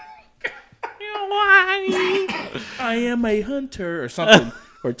 I am a hunter or something,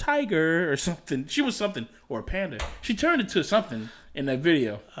 or tiger or something. She was something, or a panda. She turned into something in that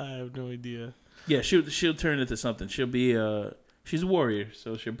video. I have no idea. Yeah, she'll turn into something. She'll be she's a warrior,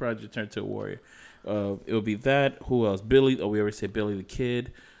 so she'll probably turn to a warrior. It'll be that. Who else? Billy. Oh, we already said Billy the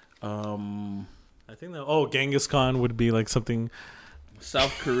Kid. I think that. Genghis Khan would be like something.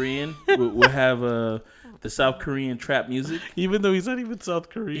 South Korean. we'll have the South Korean trap music. Even though he's not even South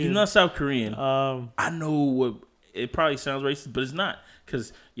Korean. He's not South Korean. I know what it probably sounds racist, but it's not,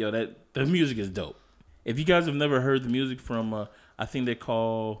 because the music is dope. If you guys have never heard the music from, I think they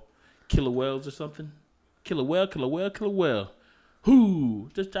call Killer Whales or something. Killer Whale.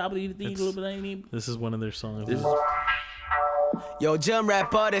 Who? Just top of the This is one of their songs. Yo, gym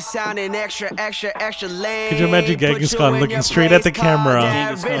rapper that's sounding extra lame. Could you imagine Genghis Khan looking straight at the camera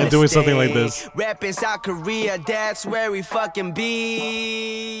and doing something like this? Rapping South Korea, that's where we fucking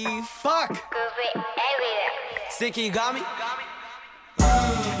be. Fuck. Sicky, you got me?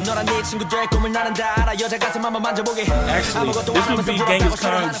 Actually, this would be Genghis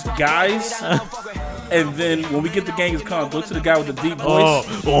Khan's guys. And then when we get to Genghis Khan, go to the guy with the deep voice.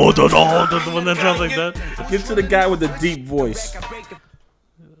 The one that sounds like that. Get to the guy with the deep voice.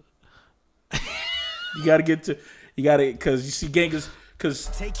 Because you see Genghis, because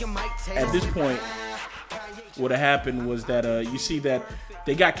at this point, what had happened was that you see that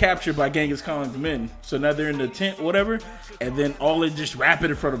they got captured by Genghis Khan's men. So now they're in the tent, whatever, and then all they just rap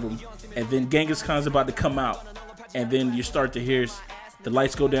it in front of them. And then Genghis Khan's about to come out. And then you start to hear the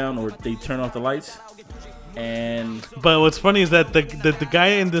lights go down, or they turn off the lights. But what's funny is that the guy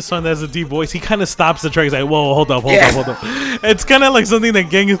in this song that has a deep voice, he kind of stops the track. He's like, whoa, hold up. It's kind of like something that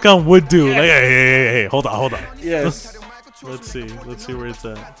Genghis Khan would do. Like, hey, hold on. Yes. Let's see where it's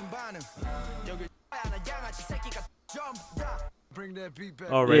at.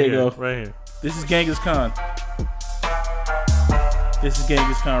 Oh, right here. This is Genghis Khan.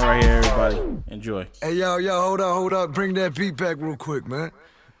 Right here, everybody. Enjoy. Hey, yo, hold up. Bring that beat back real quick, man.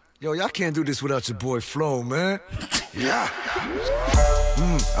 Yo, y'all can't do this without your boy Flo, man. Yeah.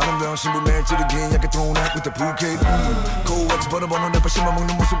 아름다운 신부맨 찌르긴 약간 thrown out with the bouquet. Coax 버너버너 내 빠심만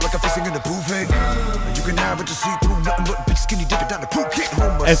먹는 모습 like I'm facing in the buffet. You can have it to see through nothing but big skinny dick down the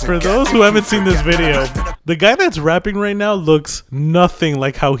Phuket. And for those who haven't seen this video, the guy that's rapping right now looks nothing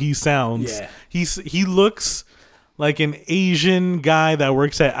like how he sounds. Yeah. He looks like an Asian guy that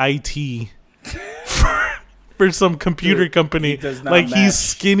works at IT for some computer company. Like match. He's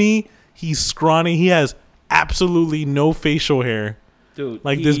skinny, he's scrawny, he has absolutely no facial hair. Dude,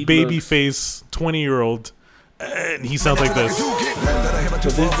 like this baby face 20-year-old, and he sounds like this. So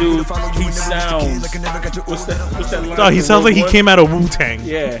this dude, he sounds. What's that line? Oh, he sounds like he came out of Wu-Tang.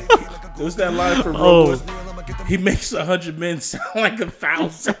 Yeah. What's that line for Rogue One? He makes 100 men sound like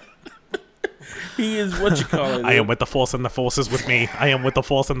 1,000. He is what you call it. I am with the Force and the Force is with me. I am with the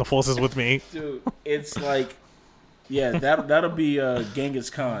Force and the Force is with me. Dude, it's like, yeah, that'll be Genghis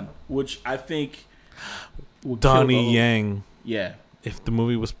Khan, which I think will Donnie Yang. Yeah. If the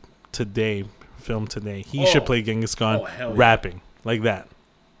movie was filmed today, he should play Genghis Khan rapping like that.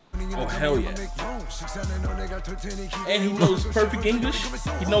 Oh, hell yeah. And he knows perfect English.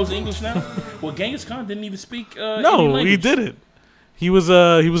 He knows English now. Well, Genghis Khan didn't even speak No, he didn't. He was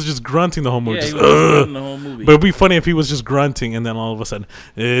just grunting the whole movie. Yeah, he was grunting the whole movie. But it'd be funny if he was just grunting and then all of a sudden,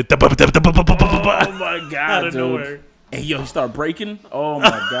 oh my god, out of nowhere. And he start breaking. Oh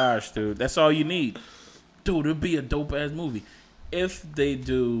my gosh, dude. That's all you need. Dude, it'd be a dope ass movie. If they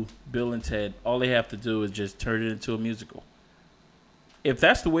do Bill and Ted, all they have to do is just turn it into a musical. If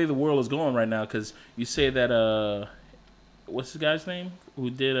that's the way the world is going right now, because you say that what's the guy's name who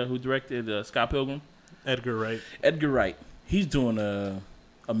directed Scott Pilgrim? Edgar Wright. He's doing a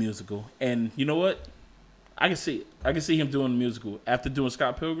musical, and you know what? I can see him doing a musical after doing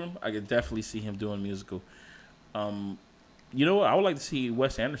Scott Pilgrim. I could definitely see him doing a musical. You know what? I would like to see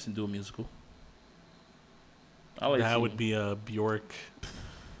Wes Anderson do a musical. That would be a Bjork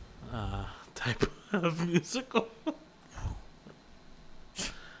type of musical.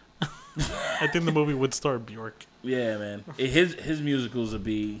 I think the movie would star Bjork. Yeah, man. His musicals would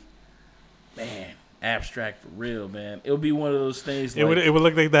be, man, abstract for real, man. It would be one of those things. It would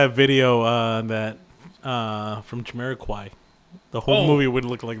look like that video that from Jamiroquai. The whole movie would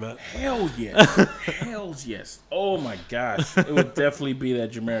look like that. Hell yes. Hell yes. Oh my gosh. It would definitely be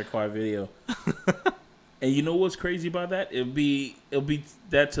that Jamiroquai video. And you know what's crazy about that? It'll be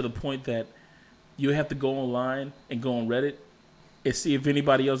that to the point that you have to go online and go on Reddit and see if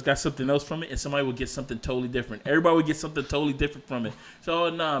anybody else got something else from it, and somebody would get something totally different. Everybody would get something totally different from it. So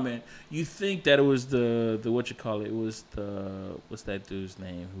nah, man. You think that it was the what you call it? It was the, what's that dude's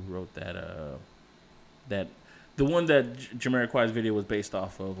name who wrote that the one that Jamiroquai's video was based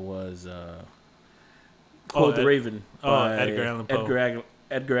off of was Quote the Raven by Edgar Allan Poe.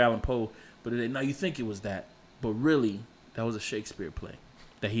 Edgar Allan Poe. But now you think it was that, but really that was a Shakespeare play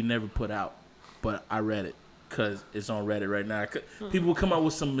that he never put out. But I read it because it's on Reddit right now. People come out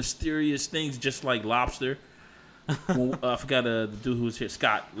with some mysterious things, just like Lobster. I forgot the dude who was here,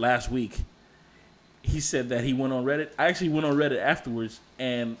 Scott, last week. He said that he went on Reddit. I actually went on Reddit afterwards,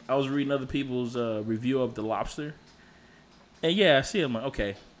 and I was reading other people's review of The Lobster. And yeah, I see it. I'm like,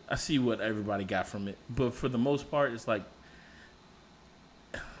 okay, I see what everybody got from it. But for the most part, it's like,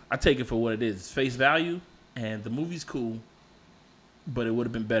 I take it for what it is. It's face value, and the movie's cool, but it would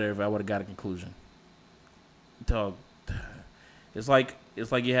have been better if I would have got a conclusion. Dog, it's like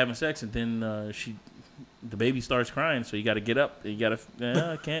you're having sex, and then the baby starts crying, so you got to get up. You got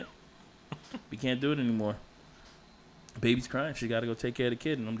to, I can't. We can't do it anymore. Baby's crying. She got to go take care of the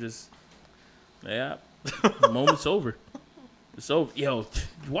kid, and I'm just, the moment's over. It's over. Yo,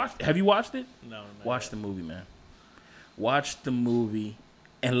 have you watched it? No. Watch the movie, man. Watch the movie,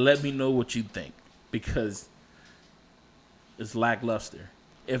 and let me know what you think, because it's lackluster.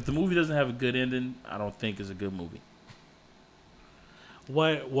 If the movie doesn't have a good ending, I don't think it's a good movie.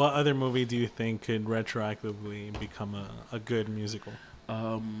 What other movie do you think could retroactively become a good musical?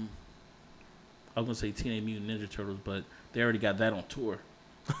 I was gonna say Teenage Mutant Ninja Turtles, but they already got that on tour,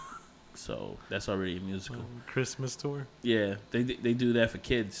 so that's already a musical. Christmas tour. Yeah, they do that for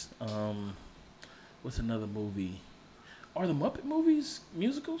kids. What's another movie? Are the Muppet movies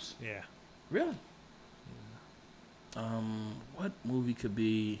musicals? Yeah. Really? What movie could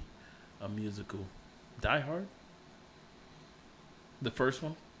be a musical? Die Hard? The first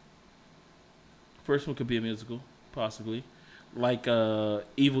one? First one could be a musical, possibly. Like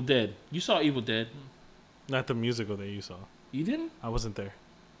Evil Dead. You saw Evil Dead. Not the musical that you saw. You didn't? I wasn't there.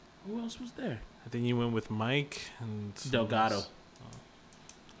 Who else was there? I think you went with Mike and Delgado.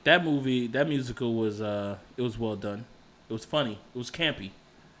 That musical was it was well done. It was funny. It was campy.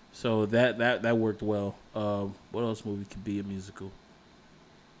 So that worked well. What else movie could be a musical?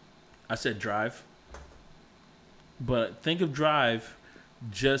 I said Drive. But think of Drive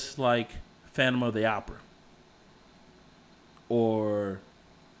just like Phantom of the Opera. Or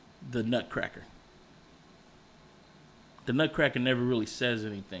The Nutcracker. The Nutcracker never really says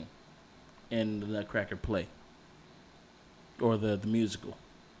anything in the Nutcracker play. Or the musical.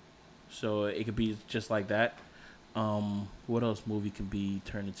 So it could be just like that. What else movie can be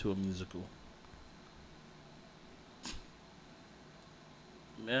turned into a musical?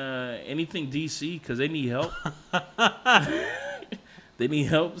 Anything DC, because they need help. They need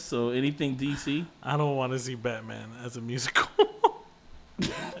help, so anything DC. I don't want to see Batman as a musical.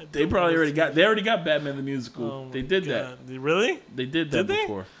 They already got Batman the musical. Oh they did God. that. Really? They did that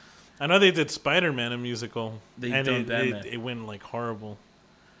before. I know they did Spider-Man a musical. They did Batman. It went like horrible.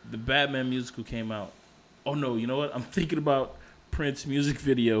 The Batman musical came out. Oh no, you know what? I'm thinking about Prince music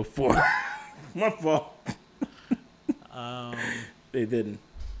video for my fault. They didn't.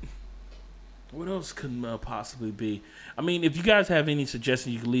 What else could possibly be? I mean, if you guys have any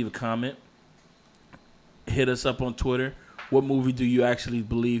suggestions, you can leave a comment. Hit us up on Twitter. What movie do you actually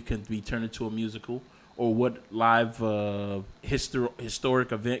believe can be turned into a musical? Or what live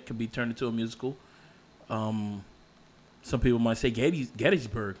historic event can be turned into a musical? Some people might say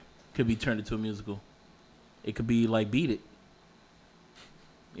Gettysburg could be turned into a musical. It could be like Beat It.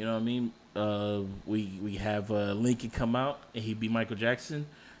 You know what I mean? We have Lincoln come out and he'd be Michael Jackson.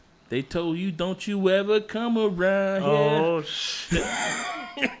 They told you, don't you ever come around here. Oh, shit.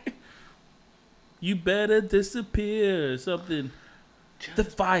 You better disappear. Something. The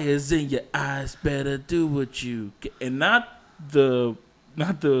fire's in your eyes. Better do what you get. And not the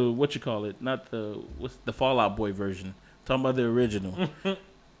what you call it. Not what's the Fall Out Boy version. I'm talking about the original.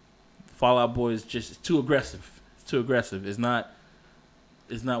 Fall Out Boy is just too aggressive. It's too aggressive. It's not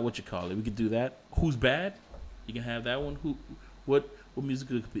what you call it. We could do that. Who's bad? You can have that one. What music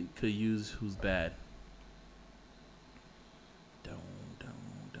could use who's bad? Don't.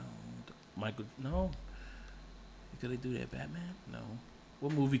 Michael, no. Could they do that? Batman? No.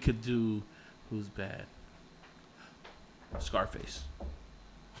 What movie could do who's bad? Scarface.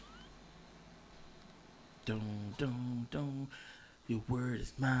 Don't. Your word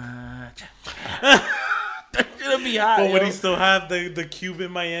is mine. That should be hot. But would he still have the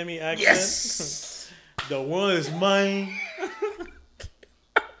Cuban Miami accent? Yes. The one is mine.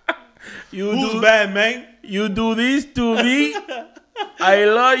 Who's bad, man? You do this to me. I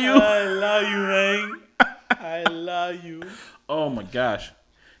love you. I love you, man. I love you. Oh my gosh.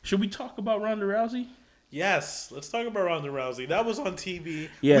 Should we talk about Ronda Rousey? Yes, let's talk about Ronda Rousey. That was on TV.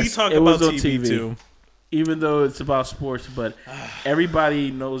 Yes, we talk it about was on TV too. Even though it's about sports, but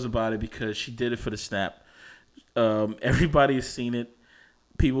everybody knows about it because she did it for the snap. Everybody has seen it.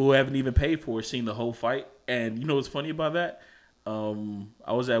 People who haven't even paid for it seen the whole fight. And you know what's funny about that?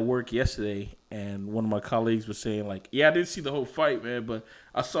 I was at work yesterday, and one of my colleagues was saying, like, yeah, I didn't see the whole fight, man, but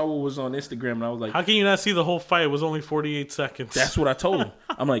I saw what was on Instagram, and I was like, how can you not see the whole fight? It was only 48 seconds. That's what I told him.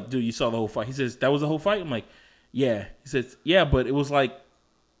 I'm like, dude, you saw the whole fight. He says, that was the whole fight? I'm like, yeah. He says, yeah, but it was like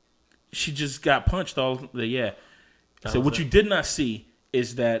she just got punched all the, yeah. So what you did not see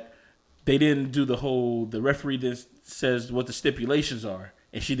is that they didn't do the referee that says what the stipulations are,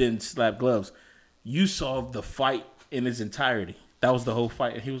 and she didn't slap gloves. You saw the fight in its entirety. That was the whole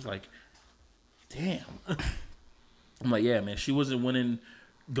fight. And he was like, damn. I'm like, yeah, man, she wasn't winning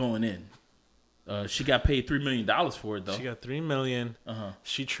going in. She got paid $3 million for it, though. She got $3 million.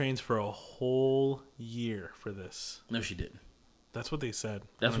 She trains for a whole year for this. No, she didn't. That's what they said.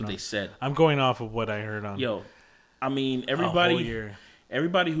 That's what they said. I'm going off of what I heard on. Yo, I mean, a whole everybody year.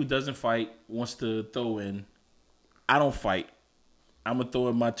 who doesn't fight wants to throw in. I don't fight. I'm going to throw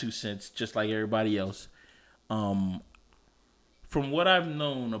in my 2 cents just like everybody else. From what I've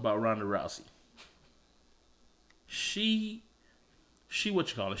known about Ronda Rousey, she what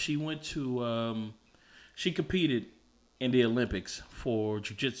you call it? She went to she competed in the Olympics for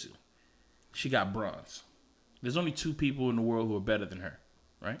jiu-jitsu. She got bronze. There's only 2 people in the world who are better than her,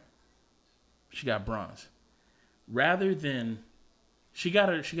 right? She got bronze. Rather than she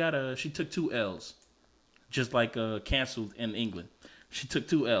took 2 L's, just like canceled in England. She took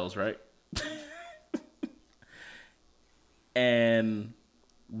 2 L's, right? And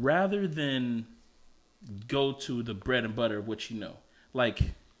rather than go to the bread and butter of what she know, like,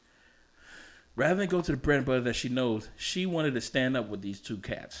 rather than go to the bread and butter that she knows, she wanted to stand up with these 2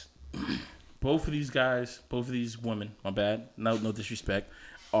 cats. Both of these guys, both of these women, my bad, no disrespect,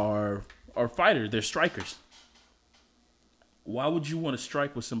 are fighters. They're strikers. Why would you want to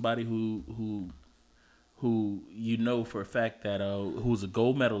strike with somebody who you know for a fact that who's a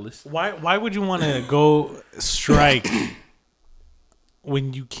gold medalist? Why would you want to go strike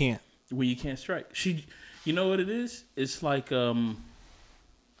when you can't? When you can't strike. You know what it is? It's like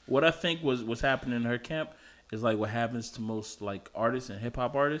what I think was happening in her camp is like what happens to most like artists and hip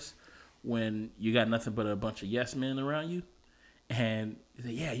hop artists when you got nothing but a bunch of yes men around you, and you say,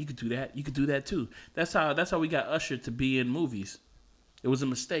 yeah, you could do that. You could do that too. That's how we got Usher to be in movies. It was a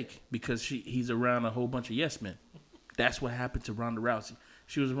mistake because he's around a whole bunch of yes men. That's what happened to Ronda Rousey.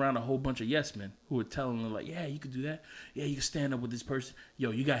 She was around a whole bunch of yes men who were telling her, like, yeah, you could do that. Yeah, you can stand up with this person.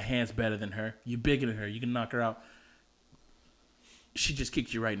 Yo, you got hands better than her. You're bigger than her. You can knock her out. She just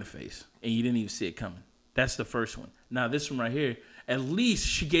kicked you right in the face, and you didn't even see it coming. That's the first one. Now, this one right here, at least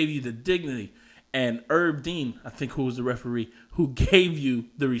she gave you the dignity. And Herb Dean, I think, who was the referee, who gave you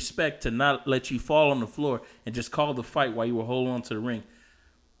the respect to not let you fall on the floor and just call the fight while you were holding on to the ring.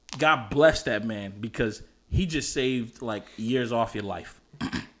 God bless that man, because he just saved, like, years off your life.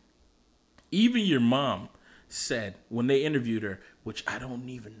 Even your mom said, when they interviewed her, which I don't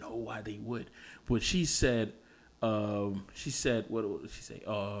even know why they would, but she said, what did she say?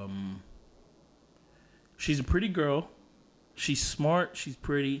 She's a pretty girl. She's smart. She's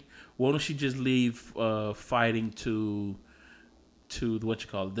pretty. Why don't she just leave fighting to what you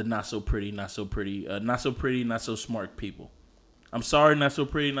call it, the not so pretty, not so smart people. I'm sorry, not so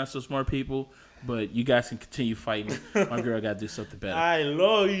pretty, not so smart people, but you guys can continue fighting. My girl got to do something better. I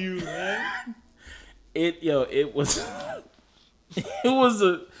love you, man. It was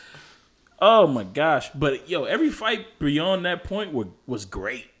oh my gosh. But every fight beyond that point was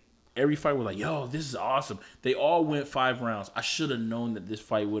great. Every fight was like, yo, this is awesome. They all went 5 rounds. I should have known that this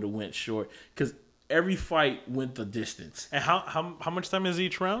fight would have went short because every fight went the distance. And how much time is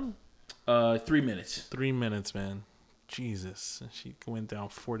each round? 3 minutes. 3 minutes, man. Jesus. She went down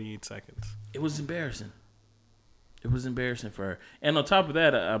 48 seconds. It was embarrassing. It was embarrassing for her. And on top of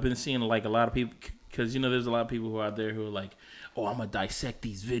that, I've been seeing like a lot of people, because there's a lot of people who are out there who are like, oh, I'm gonna dissect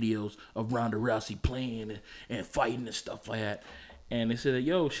these videos of Ronda Rousey playing and fighting and stuff like that. And they said that,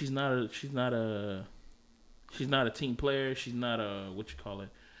 yo, she's not a team player. She's not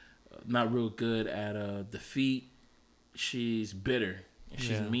not real good at defeat. She's bitter and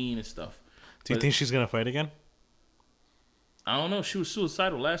she's mean and stuff. Do you think she's gonna fight again? I don't know. She was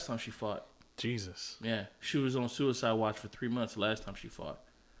suicidal last time she fought. Jesus. Yeah, she was on suicide watch for 3 months last time she fought.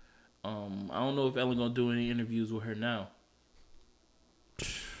 I don't know if Ellen gonna do any interviews with her now.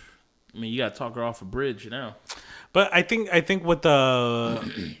 I mean, you gotta talk her off a bridge now. But I think with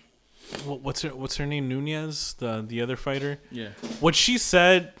the what's her name, Nunez, the other fighter. Yeah. What she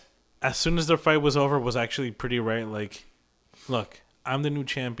said as soon as their fight was over was actually pretty right. Like, look, I'm the new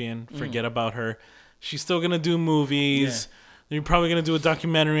champion. Forget about her. She's still gonna do movies. Yeah. You're probably gonna do a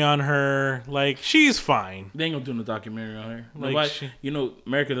documentary on her. Like, she's fine. They ain't gonna do no documentary on her. Like, Nobody,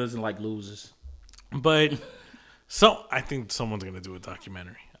 America doesn't like losers. But I think someone's gonna do a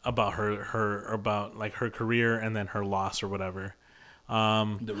documentary about her about like her career and then her loss or whatever.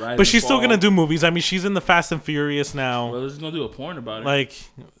 But she's still gonna do movies. I mean, she's in the Fast and Furious now. Well, there's gonna do a porn about it. Like,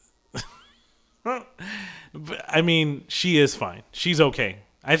 I mean, she is fine. She's okay.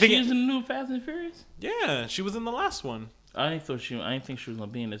 I think she's in the new Fast and Furious. Yeah, she was in the last one. I didn't think she was gonna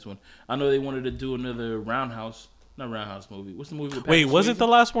be in this one. I know they wanted to do another Roundhouse movie. What's the movie with Patrick Wait, was Swayze? it the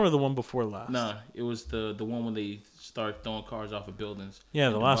last one or the one before last? Nah, it was the one when they start throwing cars off of buildings. Yeah,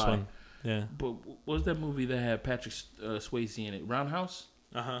 the last one. Yeah. But what was that movie that had Patrick Swayze in it? Roundhouse?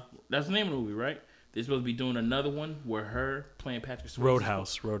 Uh-huh. That's the name of the movie, right? They're supposed to be doing another one where her playing Patrick Swayze.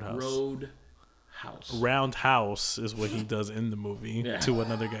 Roadhouse. Roundhouse is what he does in the movie to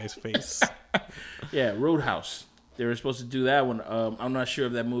another guy's face. Yeah, Roadhouse. They were supposed to do that one. I'm not sure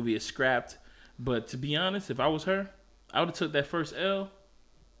if that movie is scrapped, but to be honest, if I was her, I would have took that first L,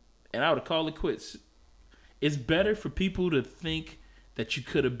 and I would have called it quits. It's better for people to think that you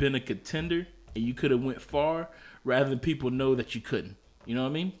could have been a contender and you could have went far, rather than people know that you couldn't. You know what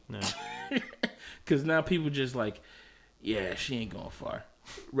I mean? Yeah. Because now people just like, yeah, she ain't going far.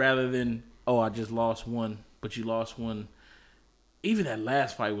 Rather than, oh, I just lost one, but you lost one. Even that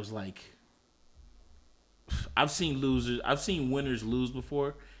last fight was like, I've seen winners lose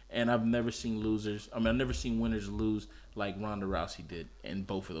before, and I've never seen winners lose like Ronda Rousey did in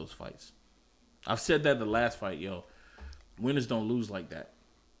both of those fights. I've said that the last fight, winners don't lose like that.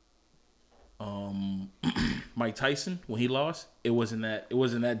 Mike Tyson, when he lost, it wasn't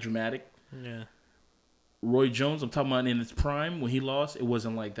that dramatic. Yeah. Roy Jones, I'm talking about in his prime, when he lost, it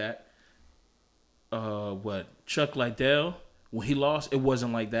wasn't like that. Chuck Liddell, when he lost, it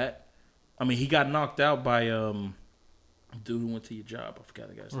wasn't like that. I mean, he got knocked out by dude who went to your job. I forgot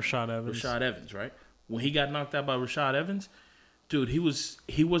the guy's name. Rashad Evans, right? When he got knocked out by Rashad Evans, dude, he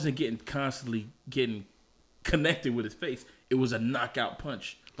wasn't constantly getting connected with his face. It was a knockout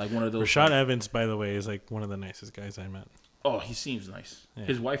punch, like one of those. Rashad Evans, by the way, is like one of the nicest guys I met. Oh, he seems nice. Yeah.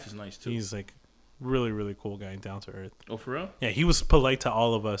 His wife is nice too. He's like really, really cool guy, down to earth. Oh, for real? Yeah, he was polite to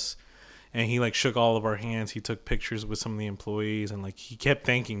all of us. And he like shook all of our hands. He took pictures with some of the employees, and like he kept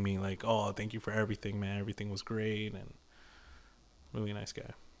thanking me, like, "Oh, thank you for everything, man. Everything was great." And really nice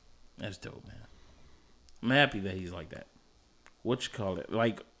guy. That's dope, man. I'm happy that he's like that.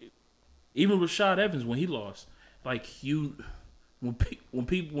 Like, even Rashad Evans when he lost, like when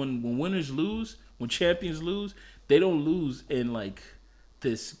winners lose, when champions lose, they don't lose in like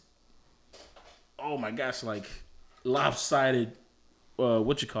this. Oh my gosh, like lopsided.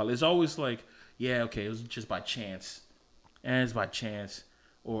 It's always like, yeah, okay, it was just by chance. And it's by chance.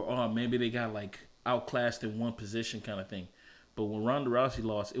 Or maybe they got like outclassed in one position kind of thing. But when Ronda Rousey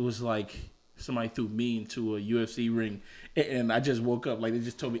lost, it was like somebody threw me into a UFC ring. And I just woke up. Like, they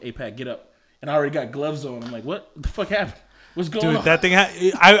just told me, hey, Pat, get up. And I already got gloves on. I'm like, what the fuck happened? What's going on? Dude, that thing,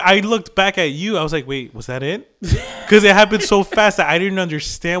 I looked back at you. I was like, wait, was that it? Because it happened so fast that I didn't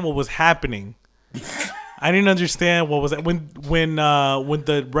understand what was happening. I didn't understand what was that. When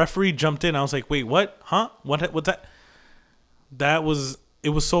the referee jumped in, I was like, wait, what? Huh? What's that?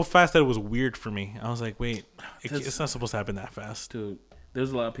 It was so fast that it was weird for me. I was like, wait, it's not supposed to happen that fast. Dude,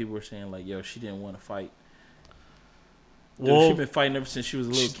 there's a lot of people who are saying like, yo, she didn't want to fight. Dude, she's been fighting ever since she was a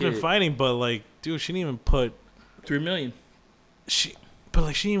little kid. She's been fighting, but like, dude, she didn't even put $3 million. She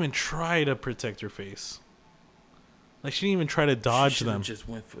didn't even try to protect her face. Like, she didn't even try to dodge them. She just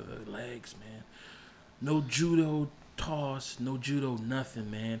went for the legs, man. No judo toss, no judo nothing,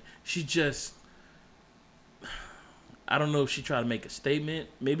 man. She just, I don't know if she tried to make a statement.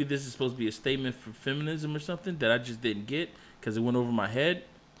 Maybe this is supposed to be a statement for feminism or something that I just didn't get because it went over my head.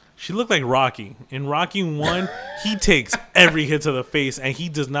 She looked like Rocky. In Rocky 1, he takes every hit to the face, and he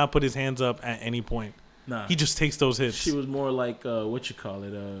does not put his hands up at any point. Nah, He just takes those hits. she was more like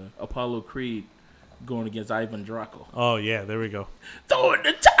Apollo Creed going against Ivan Drago. Oh, yeah, there we go. Throw in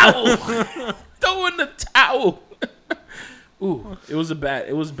the towel. Throw in the towel. Ooh, it was a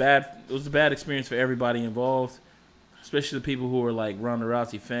bad experience for everybody involved, especially the people who were like Ronda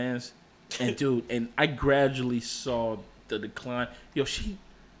Rousey fans. And dude, and I gradually saw the decline. Yo, she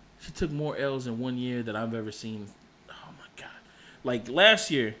took more L's in 1 year than I've ever seen. Oh my god! Like last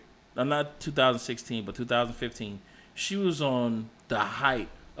year, not 2016, but 2015, she was on the height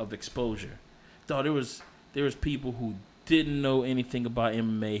of exposure. Though there was people who didn't know anything about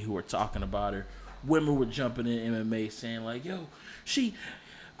MMA who were talking about her. Women were jumping in MMA saying like, "Yo,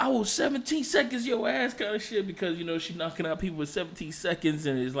 I was 17 seconds your ass," kind of shit, because she knocking out people with 17 seconds,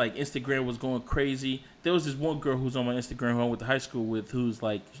 and it's like Instagram was going crazy. There was this one girl who's on my Instagram who I went to high school with, who's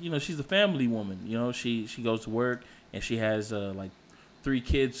like, she's a family woman. She goes to work and she has like 3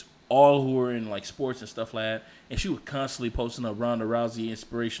 kids, all who are in like sports and stuff like that. And she was constantly posting up Ronda Rousey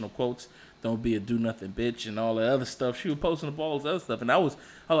inspirational quotes. Don't be a do nothing bitch and all that other stuff. She was posting up all this other stuff, and I was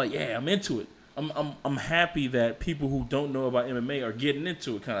like, yeah, I'm into it. I'm happy that people who don't know about MMA are getting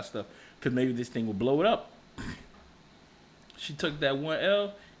into it, kind of stuff, because maybe this thing will blow it up. She took that 1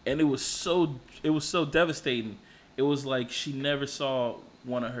 L, and it was so devastating. It was like she never saw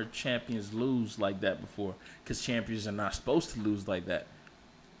one of her champions lose like that before, because champions are not supposed to lose like that.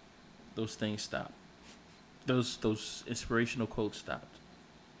 Those things stopped. Those inspirational quotes stopped.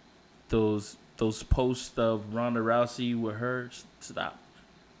 Those posts of Ronda Rousey with her stopped.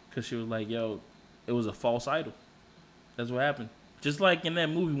 Because she was like, yo, it was a false idol. That's what happened. Just like in that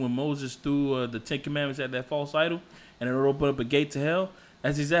movie when Moses threw the 10 Commandments at that false idol and it opened up a gate to hell.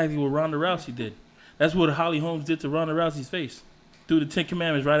 That's exactly what Ronda Rousey did. That's what Holly Holmes did to Ronda Rousey's face. Threw the 10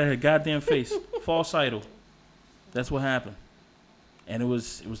 Commandments right at her goddamn face. False idol. That's what happened. And it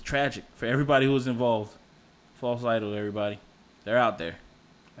was tragic for everybody who was involved. False idol, everybody. They're out there.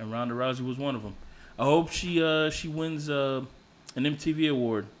 And Ronda Rousey was one of them. I hope she wins an MTV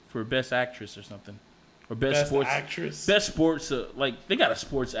award for Best Actress or something, or Best Sports Actress. Best Sports. Like they got a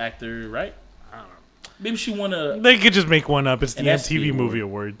sports actor, right? I don't know. Maybe she won They could just make one up. It's the an ESPY MTV Movie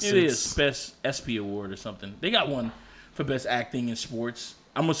Awards. It is Best ESPY award or something. They got one for Best Acting in Sports.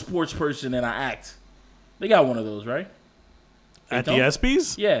 I'm a sports person and I act. They got one of those, right? At They the don't?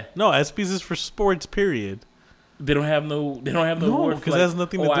 ESPYs? Yeah. No, ESPYs is for sports. Period. They don't have no No, award because it has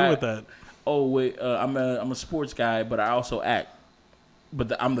nothing to do with that. Oh wait, I'm a sports guy, but I also act.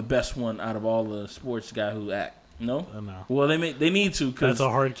 But I'm the best one out of all the sports guys who act. No. No. Well, they need to, because That's a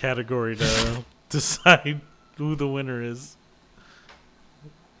hard category to decide who the winner is.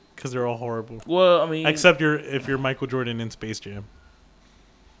 Because they're all horrible. Well, I mean, Except if you're Michael Jordan in Space Jam.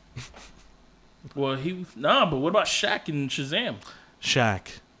 well, but what about Shaq and Shazam?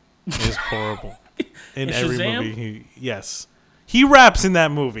 Shaq is horrible. In And every Shazam? movie. Yes. He raps in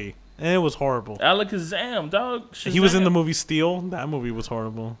that movie. And it was horrible. Alakazam, dog. Shazam. He was in the movie Steel. That movie was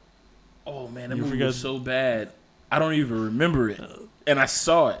horrible. Oh man, that You movie forgot- was so bad. I don't even remember it, and I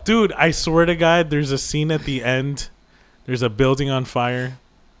saw it. Dude, I swear to God, there's a scene at the end. There's a building on fire.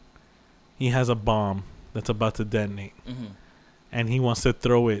 He has a bomb that's about to detonate. Mm-hmm. And he wants to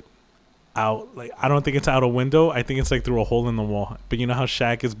throw it out. Like, I don't think it's out a window. I think it's like through a hole in the wall. But you know how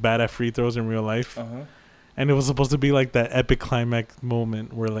Shaq is bad at free throws in real life? Uh-huh. And it was supposed to be like that epic climax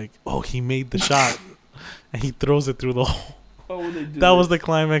moment where like, oh, he made the shot. And he throws it through the hole. Why would they do That was the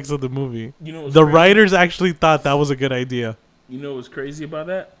climax of the movie. You know what's The crazy? writers actually thought that was a good idea. You know what's crazy about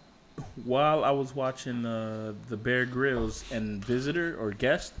that? While I was watching the Bear Grylls and Visitor or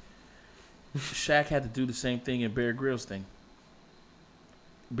Guest, Shaq had to do the same thing in Bear Grylls thing.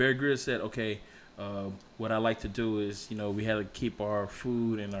 Bear Grylls said, okay, what I like to do is, we had to keep our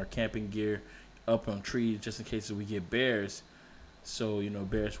food and our camping gear up on trees just in case we get bears. So,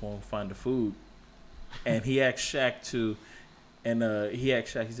 bears won't find the food. And he asked Shaq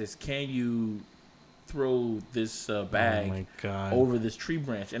he says, can you throw this bag Oh my God. over this tree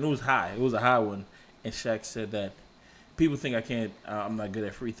branch? And it was high. It was a high one. And Shaq said that people think I'm not good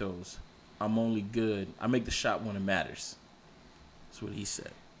at free throws. I'm only good. I make the shot when it matters. That's what he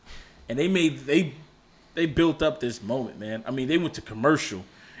said. And they built up this moment, man. I mean, they went to commercial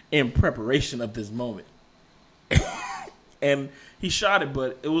in preparation of this moment. And he shot it,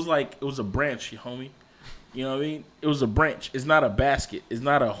 but it was a branch, homie. You know what I mean? It was a branch. It's not a basket. It's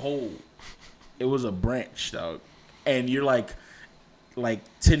not a hole. It was a branch, dog. And you're like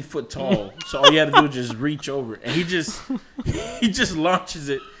 10 foot tall. So all you had to do is just reach over. And he just launches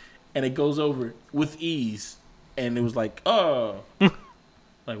it and it goes over with ease. And it was like, oh.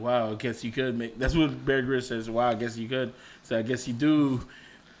 Like, wow, I guess you could make. That's what Bear Grylls says. Wow, I guess you could. So I guess you do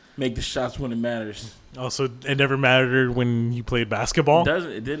make the shots when it matters. Also, it never mattered when you played basketball.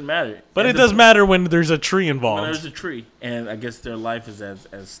 It didn't matter. But And it does matter when there's a tree involved. When there's a tree, and I guess their life is at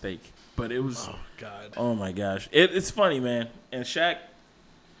stake. But it was. Oh, God. Oh my gosh, it's funny, man. And Shaq.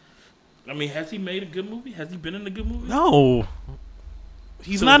 I mean, has he made a good movie? Has he been in a good movie? No.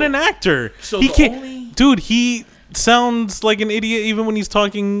 He's So not the- an actor. so he the can't. only- Dude, he sounds like an idiot even when he's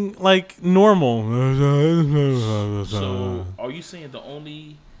talking like normal. So, are you saying the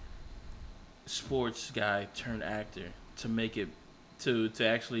only sports guy turned actor to make it to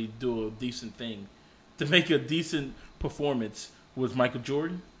actually do a decent thing, to make a decent performance was Michael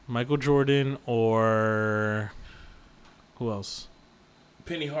Jordan? Michael Jordan or who else?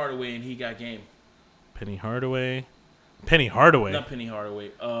 Penny Hardaway, and he got game. Penny Hardaway. Penny Hardaway. Not Penny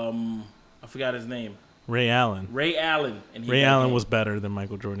Hardaway. I forgot his name. Ray Allen. Ray Allen, and he Ray got Allen game. was better than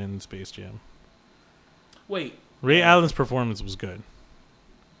Michael Jordan in Space Jam. Wait, Ray Allen's performance was good.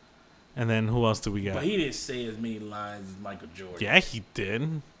 And then who else did we but got? he didn't say as many lines as Michael Jordan. Yeah, he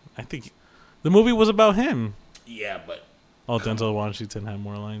did. I think the movie was about him. Yeah, but Oh, Denzel Washington had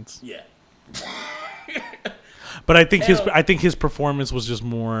more lines. yeah. But I think Hell. his performance was just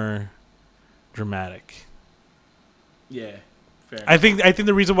more dramatic. Yeah, fair. I think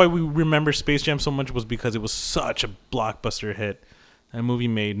the reason why we remember Space Jam so much was because it was such a blockbuster hit. That movie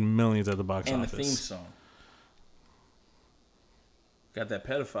made millions at the box and office. the theme song. Got that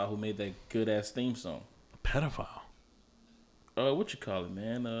pedophile who made that good ass theme song. Pedophile. What you call it,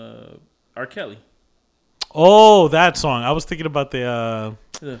 man? R. Kelly. Oh, that song. I was thinking about the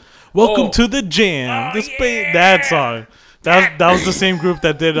Welcome Oh. to the Jam. Oh, That song. That was the same group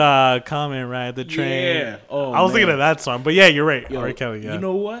that did Come and Ride the Train. Yeah. Oh, I was thinking man. of that song. But yeah, you're right. Yo, R. Kelly, yeah. You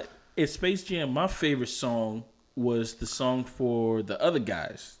know what? In Space Jam, my favorite song was the song for the other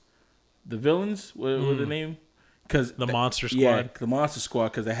guys, the villains. What was the name? Because The Monster Yeah, Squad. the Monster Squad.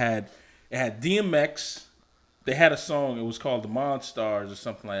 Because it had DMX. They had a song. It was called the Monstars or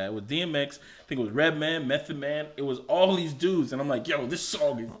something like that. With DMX, I think it was Redman, Method Man. It was all these dudes, and I'm like, yo, this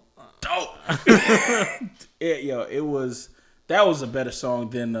song is dope. It was. That was a better song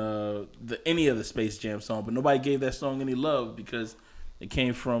than any of the Space Jam song, but nobody gave that song any love because it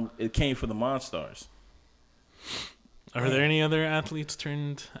came from the Monstars. Are there any other athletes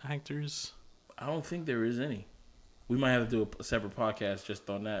turned actors? I don't think there is any. We might have to do a separate podcast just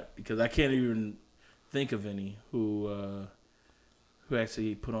on that because I can't even think of any who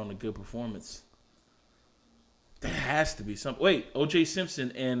actually put on a good performance. There has to be some. Wait, O.J.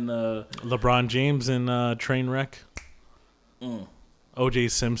 Simpson and LeBron James in Trainwreck. O.J.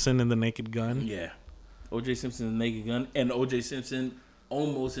 Simpson in The Naked Gun. yeah, O.J. Simpson and Naked Gun, and O.J. Simpson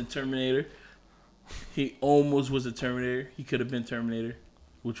almost in Terminator. He almost was a Terminator. He could have been Terminator,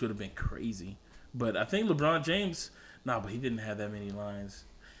 which would have been crazy. But I think LeBron James, but he didn't have that many lines.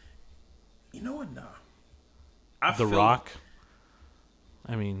 You know what? Nah. The Rock.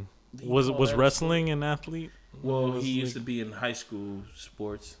 I mean, Do you was call was that a wrestling an athlete? Well, Was he used like- to be in high school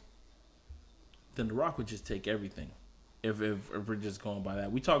sports. Then The Rock would just take everything. If we're just going by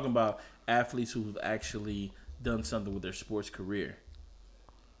that, we talking about athletes who've actually done something with their sports career.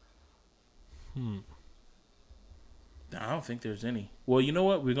 I don't think there's any. Well, you know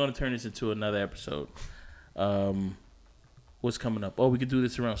what? We're going to turn this into another episode. What's coming up? Oh, we could do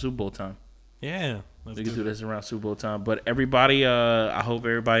this around Super Bowl time. Yeah. Let's We could do do this around Super Bowl time. But everybody, I hope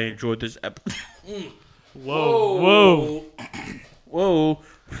everybody enjoyed this episode. Whoa. Whoa,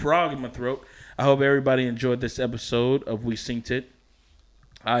 frog in my throat. I hope everybody enjoyed this episode of We Synced It.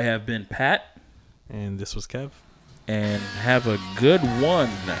 I have been Pat, And this was Kev. and have a good one.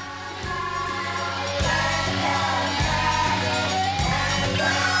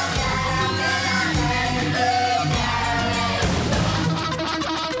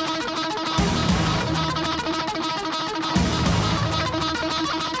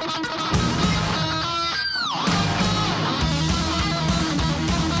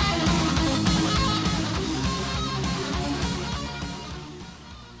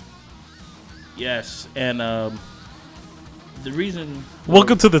 Yes, and the reason.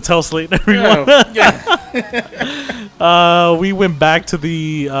 Welcome to the Tell Slate, everyone. We went back to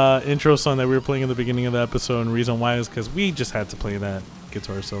the intro song that we were playing in the beginning of the episode, and the reason why is because we just had to play that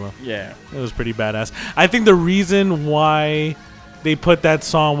guitar solo. Yeah. It was pretty badass. I think the reason why they put that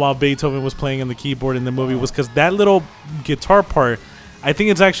song while Beethoven was playing on the keyboard in the movie was because that little guitar part, I think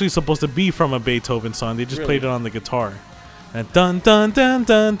it's actually supposed to be from a Beethoven song. They just Really? played it on the guitar. That dun dun dun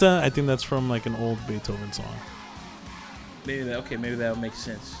dun dun. I think that's from like an old Beethoven song Maybe that would make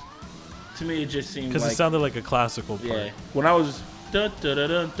sense. To me, it just seemed because like it sounded like a classical part. yeah. When I was dun dun dun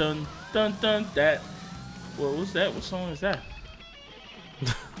dun dun dun dun. That. What was that? What song is that?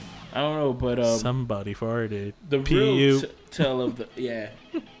 I don't know, but somebody farted. the real tell of the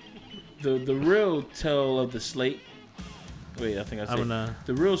the real tell of the slate. Wait, I think I said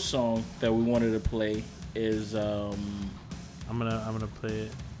the real song that we wanted to play is I'm gonna play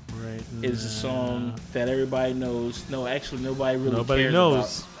it right now. Is a song that everybody knows. No, actually nobody really cares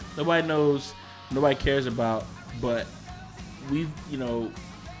knows. about. Nobody knows. Nobody cares about. But me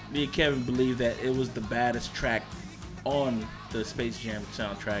and Kevin believe that it was the baddest track on the Space Jam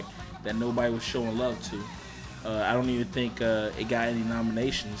soundtrack that nobody was showing love to. I don't even think it got any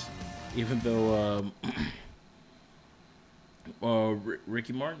nominations, even though R.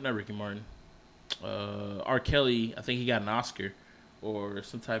 Kelly, I think he got an Oscar or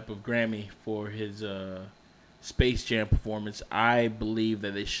some type of Grammy for his Space Jam performance. I believe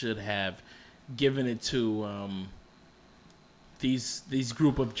that they should have given it to this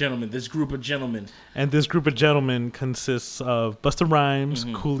group of gentlemen. And this group of gentlemen consists of Busta Rhymes,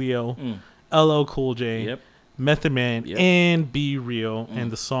 Coolio, LL Cool J, Method Man, and Be Real.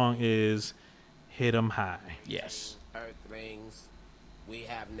 And the song is Hit 'Em High. Yes. Earth rings, we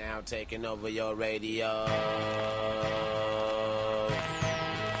have now taken over your radio.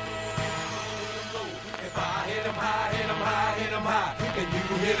 If I hit 'em high, hit 'em high, hit 'em high. And you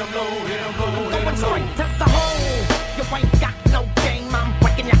hit 'em low, hit 'em low, hit 'em Going low. straight to the hole. You ain't got no game. I'm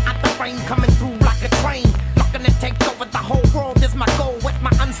breaking you out the frame, coming through like a train. Looking to take over the whole world is my goal. With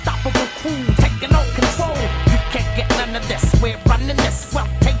my unstoppable crew taking all control. You can't get none of this. We're running this. Well,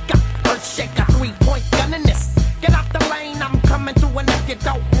 take a earth shaker, 3-point gun in this. Get out the lane, I'm coming through, and if you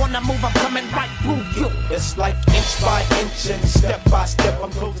don't wanna move, I'm coming right through you. It's like inch by inch and step by step.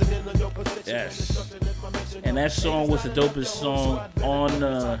 I'm closing in on your position. Yes. And that song was the dopest song on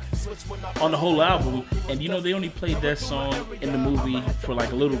the whole album. And they only played that song in the movie for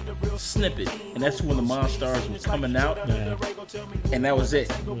like a little snippet. And that's when the Monstars was coming out. Yeah. And that was it.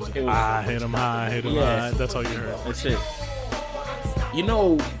 It was, Hit 'em high, hit 'em high. That's all you heard. That's it. In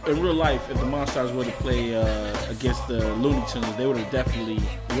real life, if the Monstars were to play against the Looney Tunes, they would have definitely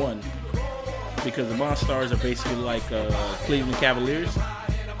won. Because the Monstars are basically like Cleveland Cavaliers.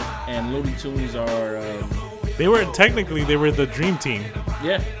 And Looney Tunes are... They were the dream team.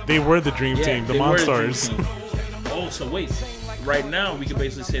 Yeah. They were the dream team, the Monstars. Oh, so wait. Right now, we can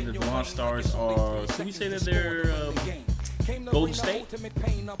basically say that the Monstars are... Can we say that they're Golden State?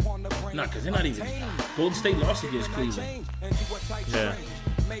 No, because they're not even... Golden State lost against Cleveland. Yeah.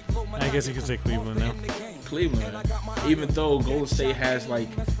 I guess you could say Cleveland now. Cleveland. Even though Golden State has like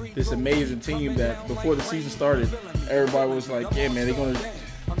this amazing team that before the season started, everybody was like, yeah, man,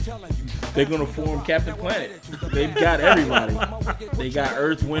 they're gonna form Captain Planet. They've got everybody. They got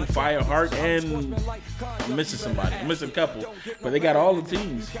Earth, Wind, Fire, Heart, and I'm missing somebody. I'm missing a couple, but they got all the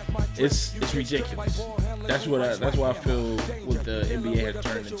teams. It's ridiculous. That's what I feel what the NBA has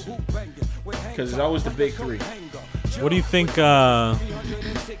turned into. Because it's always the big three. What do you think?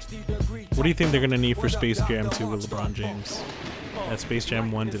 What do you think they're gonna need for Space Jam 2 with LeBron James? That Space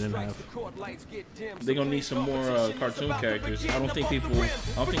Jam 1 didn't have. They're gonna need some more cartoon characters. I don't think kids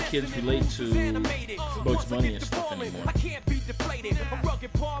relate to Bugs Bunny and stuff anymore.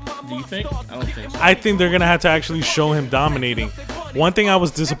 Do you think? I don't think so. I think they're gonna have to actually show him dominating. One thing I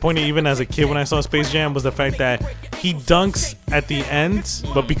was disappointed even as a kid when I saw Space Jam was the fact that he dunks at the end,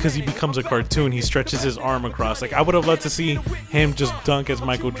 but because he becomes a cartoon, he stretches his arm across. Like, I would have loved to see him just dunk as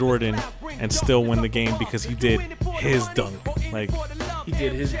Michael Jordan and still win the game because he did his dunk. Like, he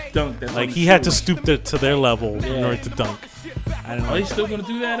did his dunk. Like, he had to stoop to their level in order to dunk. I don't know. Are they still gonna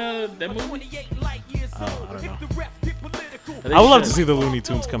do that movie? I don't know. I would love to see the Looney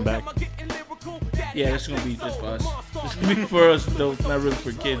Tunes come back. Yeah, it's gonna be just for us. It's gonna be for us, though. It's not really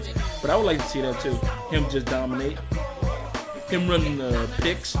for kids. But I would like to see that too. Him just dominate. Him running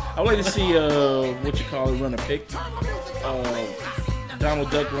picks. I would like to see run a pick.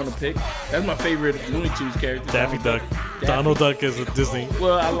 Donald Duck run a pick. That's my favorite Looney Tunes character. Daffy Duck. Donald Duck is a Disney.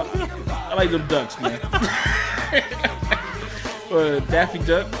 Well, I like them ducks, man. Daffy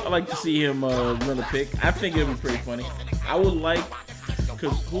Duck. I like to see him run a pick. I think it'd be pretty funny. I would like,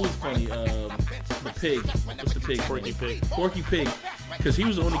 because who's funny? The pig. What's the pig? Porky Pig. Porky Pig. Because he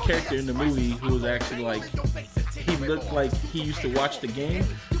was the only character in the movie who was actually like, he looked like he used to watch the game.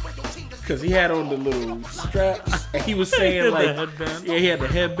 Because he had on the little straps, and he was saying like, yeah, he had the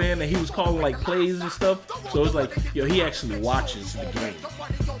headband, and he was calling like plays and stuff. So it's like, yo, he actually watches the game.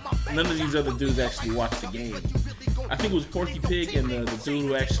 None of these other dudes actually watch the game. I think it was Porky Pig and the dude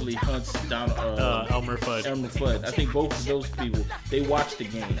who actually hunts Elmer Fudd. Elmer Fudd. I think both of those people, they watch the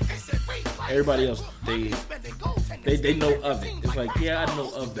game. Everybody else, they They know of it. It's like, yeah, I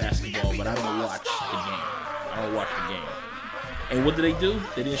know of basketball, but I don't watch the game. I don't watch the game. And what did they do?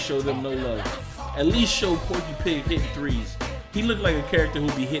 They didn't show them no love. At least show Porky Pig hitting threes. He looked like a character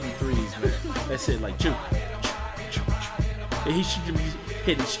who'd be hitting threes, man. That's it, like, choo, choo, choo, choo. And he should be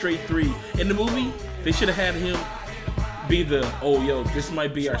hitting straight threes. In the movie, they should have had him be the, oh, yo, this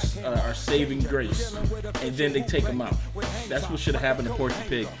might be our saving grace. And then they take him out. That's what should have happened to Porky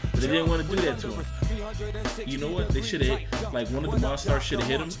Pig. But they didn't want to do that to him. You know what? They should have hit, like, one of the Monstars should have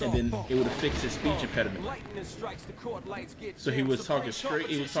hit him, and then it would have fixed his speech impediment. So he was talking straight,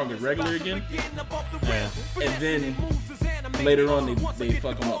 he was talking regular again. Yeah. And then later on, they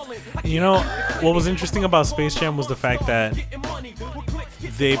fuck him up. You know, what was interesting about Space Jam was the fact that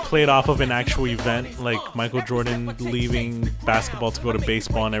they played off of an actual event, like Michael Jordan leaving basketball to go to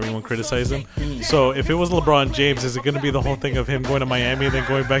baseball and everyone criticized him. So if it was LeBron James, is it going to be the whole thing of him going to Miami and then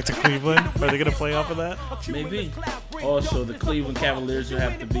going back to Cleveland? Are they going to play off of that? Maybe. Also, the Cleveland Cavaliers will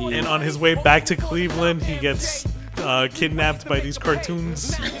have to be... And on his way back to Cleveland, he gets kidnapped by these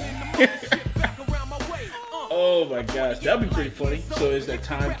cartoons. Oh my gosh, that'd be pretty funny. So it's that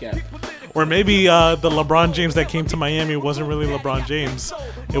time cap. Or maybe the LeBron James that came to Miami wasn't really LeBron James.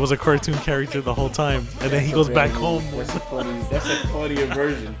 It was a cartoon character the whole time. And then he goes back home. That's a funnier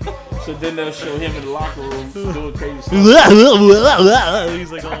version. So then they'll show him in the locker room doing crazy stuff.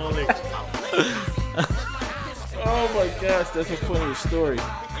 He's like, oh, like... Oh my gosh, that's a funny story.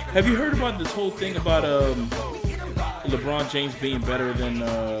 Have you heard about this whole thing about LeBron James being better than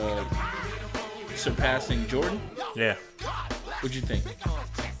surpassing Jordan? Yeah. What'd you think?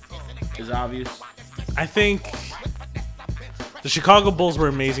 It's obvious. I think the Chicago Bulls were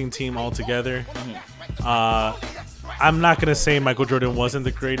an amazing team altogether. I'm not going to say Michael Jordan wasn't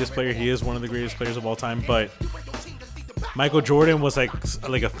the greatest player. He is one of the greatest players of all time. But Michael Jordan was like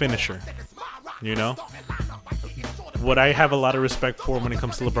a finisher, you know? What I have a lot of respect for when it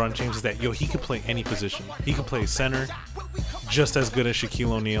comes to LeBron James is that, he could play any position. He could play center just as good as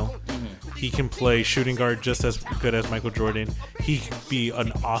Shaquille O'Neal. He can play shooting guard just as good as Michael Jordan. He can be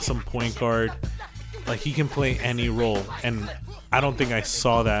an awesome point guard. Like, he can play any role. And I don't think I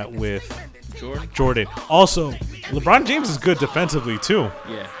saw that with Jordan. Also, LeBron James is good defensively, too.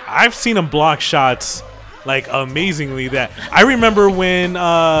 Yeah. I've seen him block shots, like, amazingly. That I remember when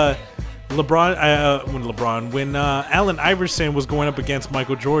when Allen Iverson was going up against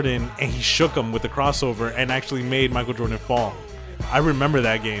Michael Jordan and he shook him with the crossover and actually made Michael Jordan fall. I remember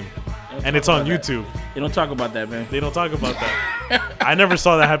that game. And it's on YouTube. They don't talk about that, man. They don't talk about that. I never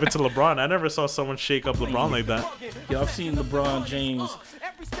saw that happen to LeBron. I never saw someone shake up LeBron like that. Yo, I've seen LeBron James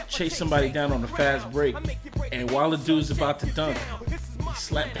chase somebody down on a fast break, and while the dude's about to dunk, he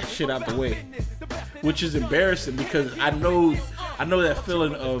slapped that shit out the way, which is embarrassing because I know that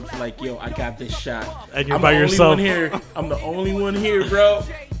feeling of like, yo, I got this shot. And you're by yourself. I'm the only one here, bro.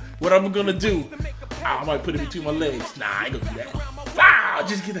 What I'm gonna do? I might put it between my legs. Nah, I ain't gonna do that. Wow,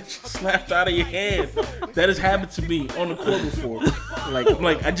 just get that shit slapped out of your hand. That has happened to me on the court before.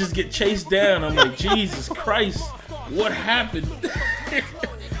 Like, I just get chased down. I'm like, Jesus Christ, what happened?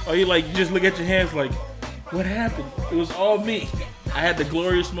 Or you just look at your hands like, what happened? It was all me. I had the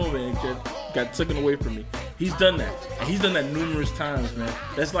glorious moment and got taken away from me. He's done that. And he's done that numerous times, man.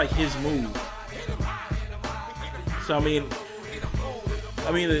 That's like his move. So, I mean,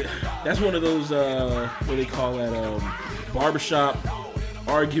 that's one of those, what do they call that, barbershop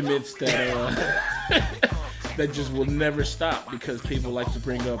arguments that that just will never stop because people like to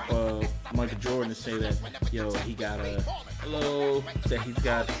bring up Michael Jordan and say that, yo, he got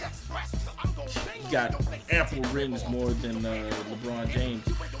that he got ample rings more than LeBron James.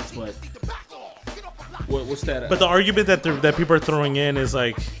 But what's that? But the argument that people are throwing in is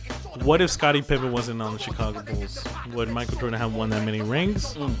like, what if Scottie Pippen wasn't on the Chicago Bulls? Would Michael Jordan have won that many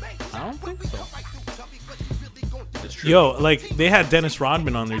rings? I don't think so. Yo, like, they had Dennis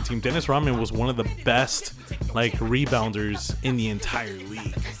Rodman on their team. Dennis Rodman was one of the best, like, rebounders in the entire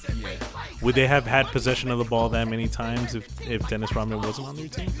league. Yeah. Would they have had possession of the ball that many times if Dennis Rodman wasn't on their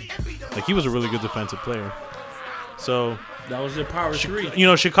team? Like, he was a really good defensive player. So that was their power three. You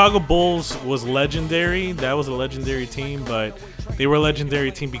know, Chicago Bulls was legendary. That was a legendary team, but they were a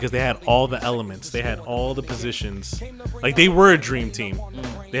legendary team because they had all the elements. They had all the positions. Like, they were a dream team.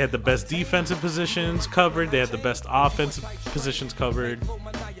 They had the best defensive positions covered. They had the best offensive positions covered.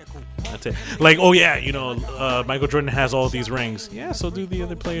 That's it. Like, oh yeah, you know, Michael Jordan has all these rings. Yeah, so do the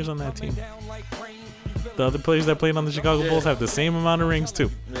other players on that team. The other players that played on the Chicago Bulls have the same amount of rings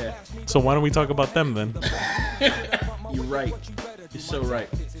too. Yeah. So why don't we talk about them then? You're right. You're so right.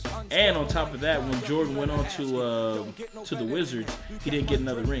 And on top of that, when Jordan went on to the Wizards, he didn't get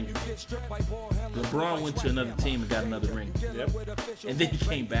another ring. LeBron went to another team and got another ring. Yep. And then he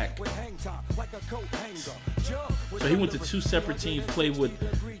came back. So he went to two separate teams, played with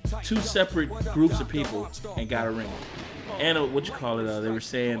two separate groups of people, and got a ring. And they were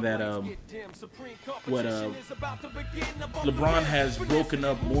saying that LeBron has broken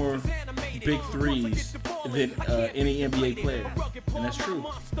up more big threes than any NBA player, and that's true.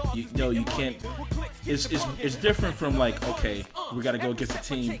 You can't. It's different from like, okay, we got to go against a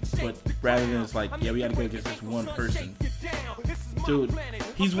team, but rather than it's like, yeah, we got to go against this one person. Dude,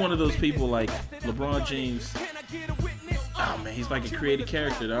 he's one of those people like LeBron James. Oh man, he's like a creative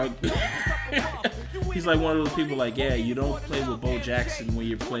character, dog. He's like one of those people like, yeah, you don't play with Bo Jackson when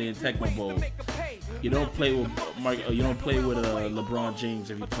you're playing Tecmo Bowl. You don't play with LeBron James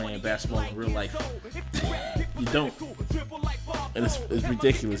if you're playing basketball in real life. You don't. And it's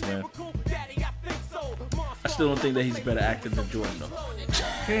ridiculous, man. I still don't think that he's a better actor than Jordan, though.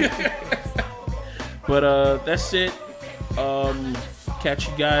 But that's it. Catch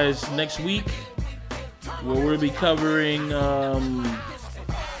you guys next week, where we'll be covering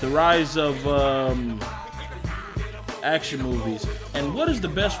the rise of action movies and what is the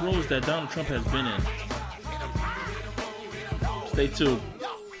best roles that Donald Trump has been in. Stay tuned.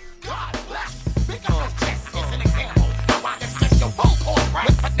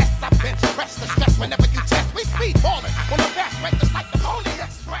 Whenever you test, we speed ballin'.